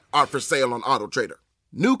parking lot are for sale on AutoTrader.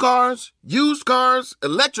 New cars, used cars,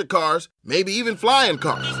 electric cars, maybe even flying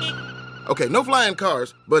cars. Okay, no flying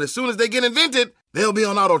cars, but as soon as they get invented, they'll be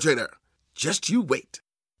on AutoTrader. Just you wait.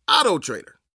 AutoTrader.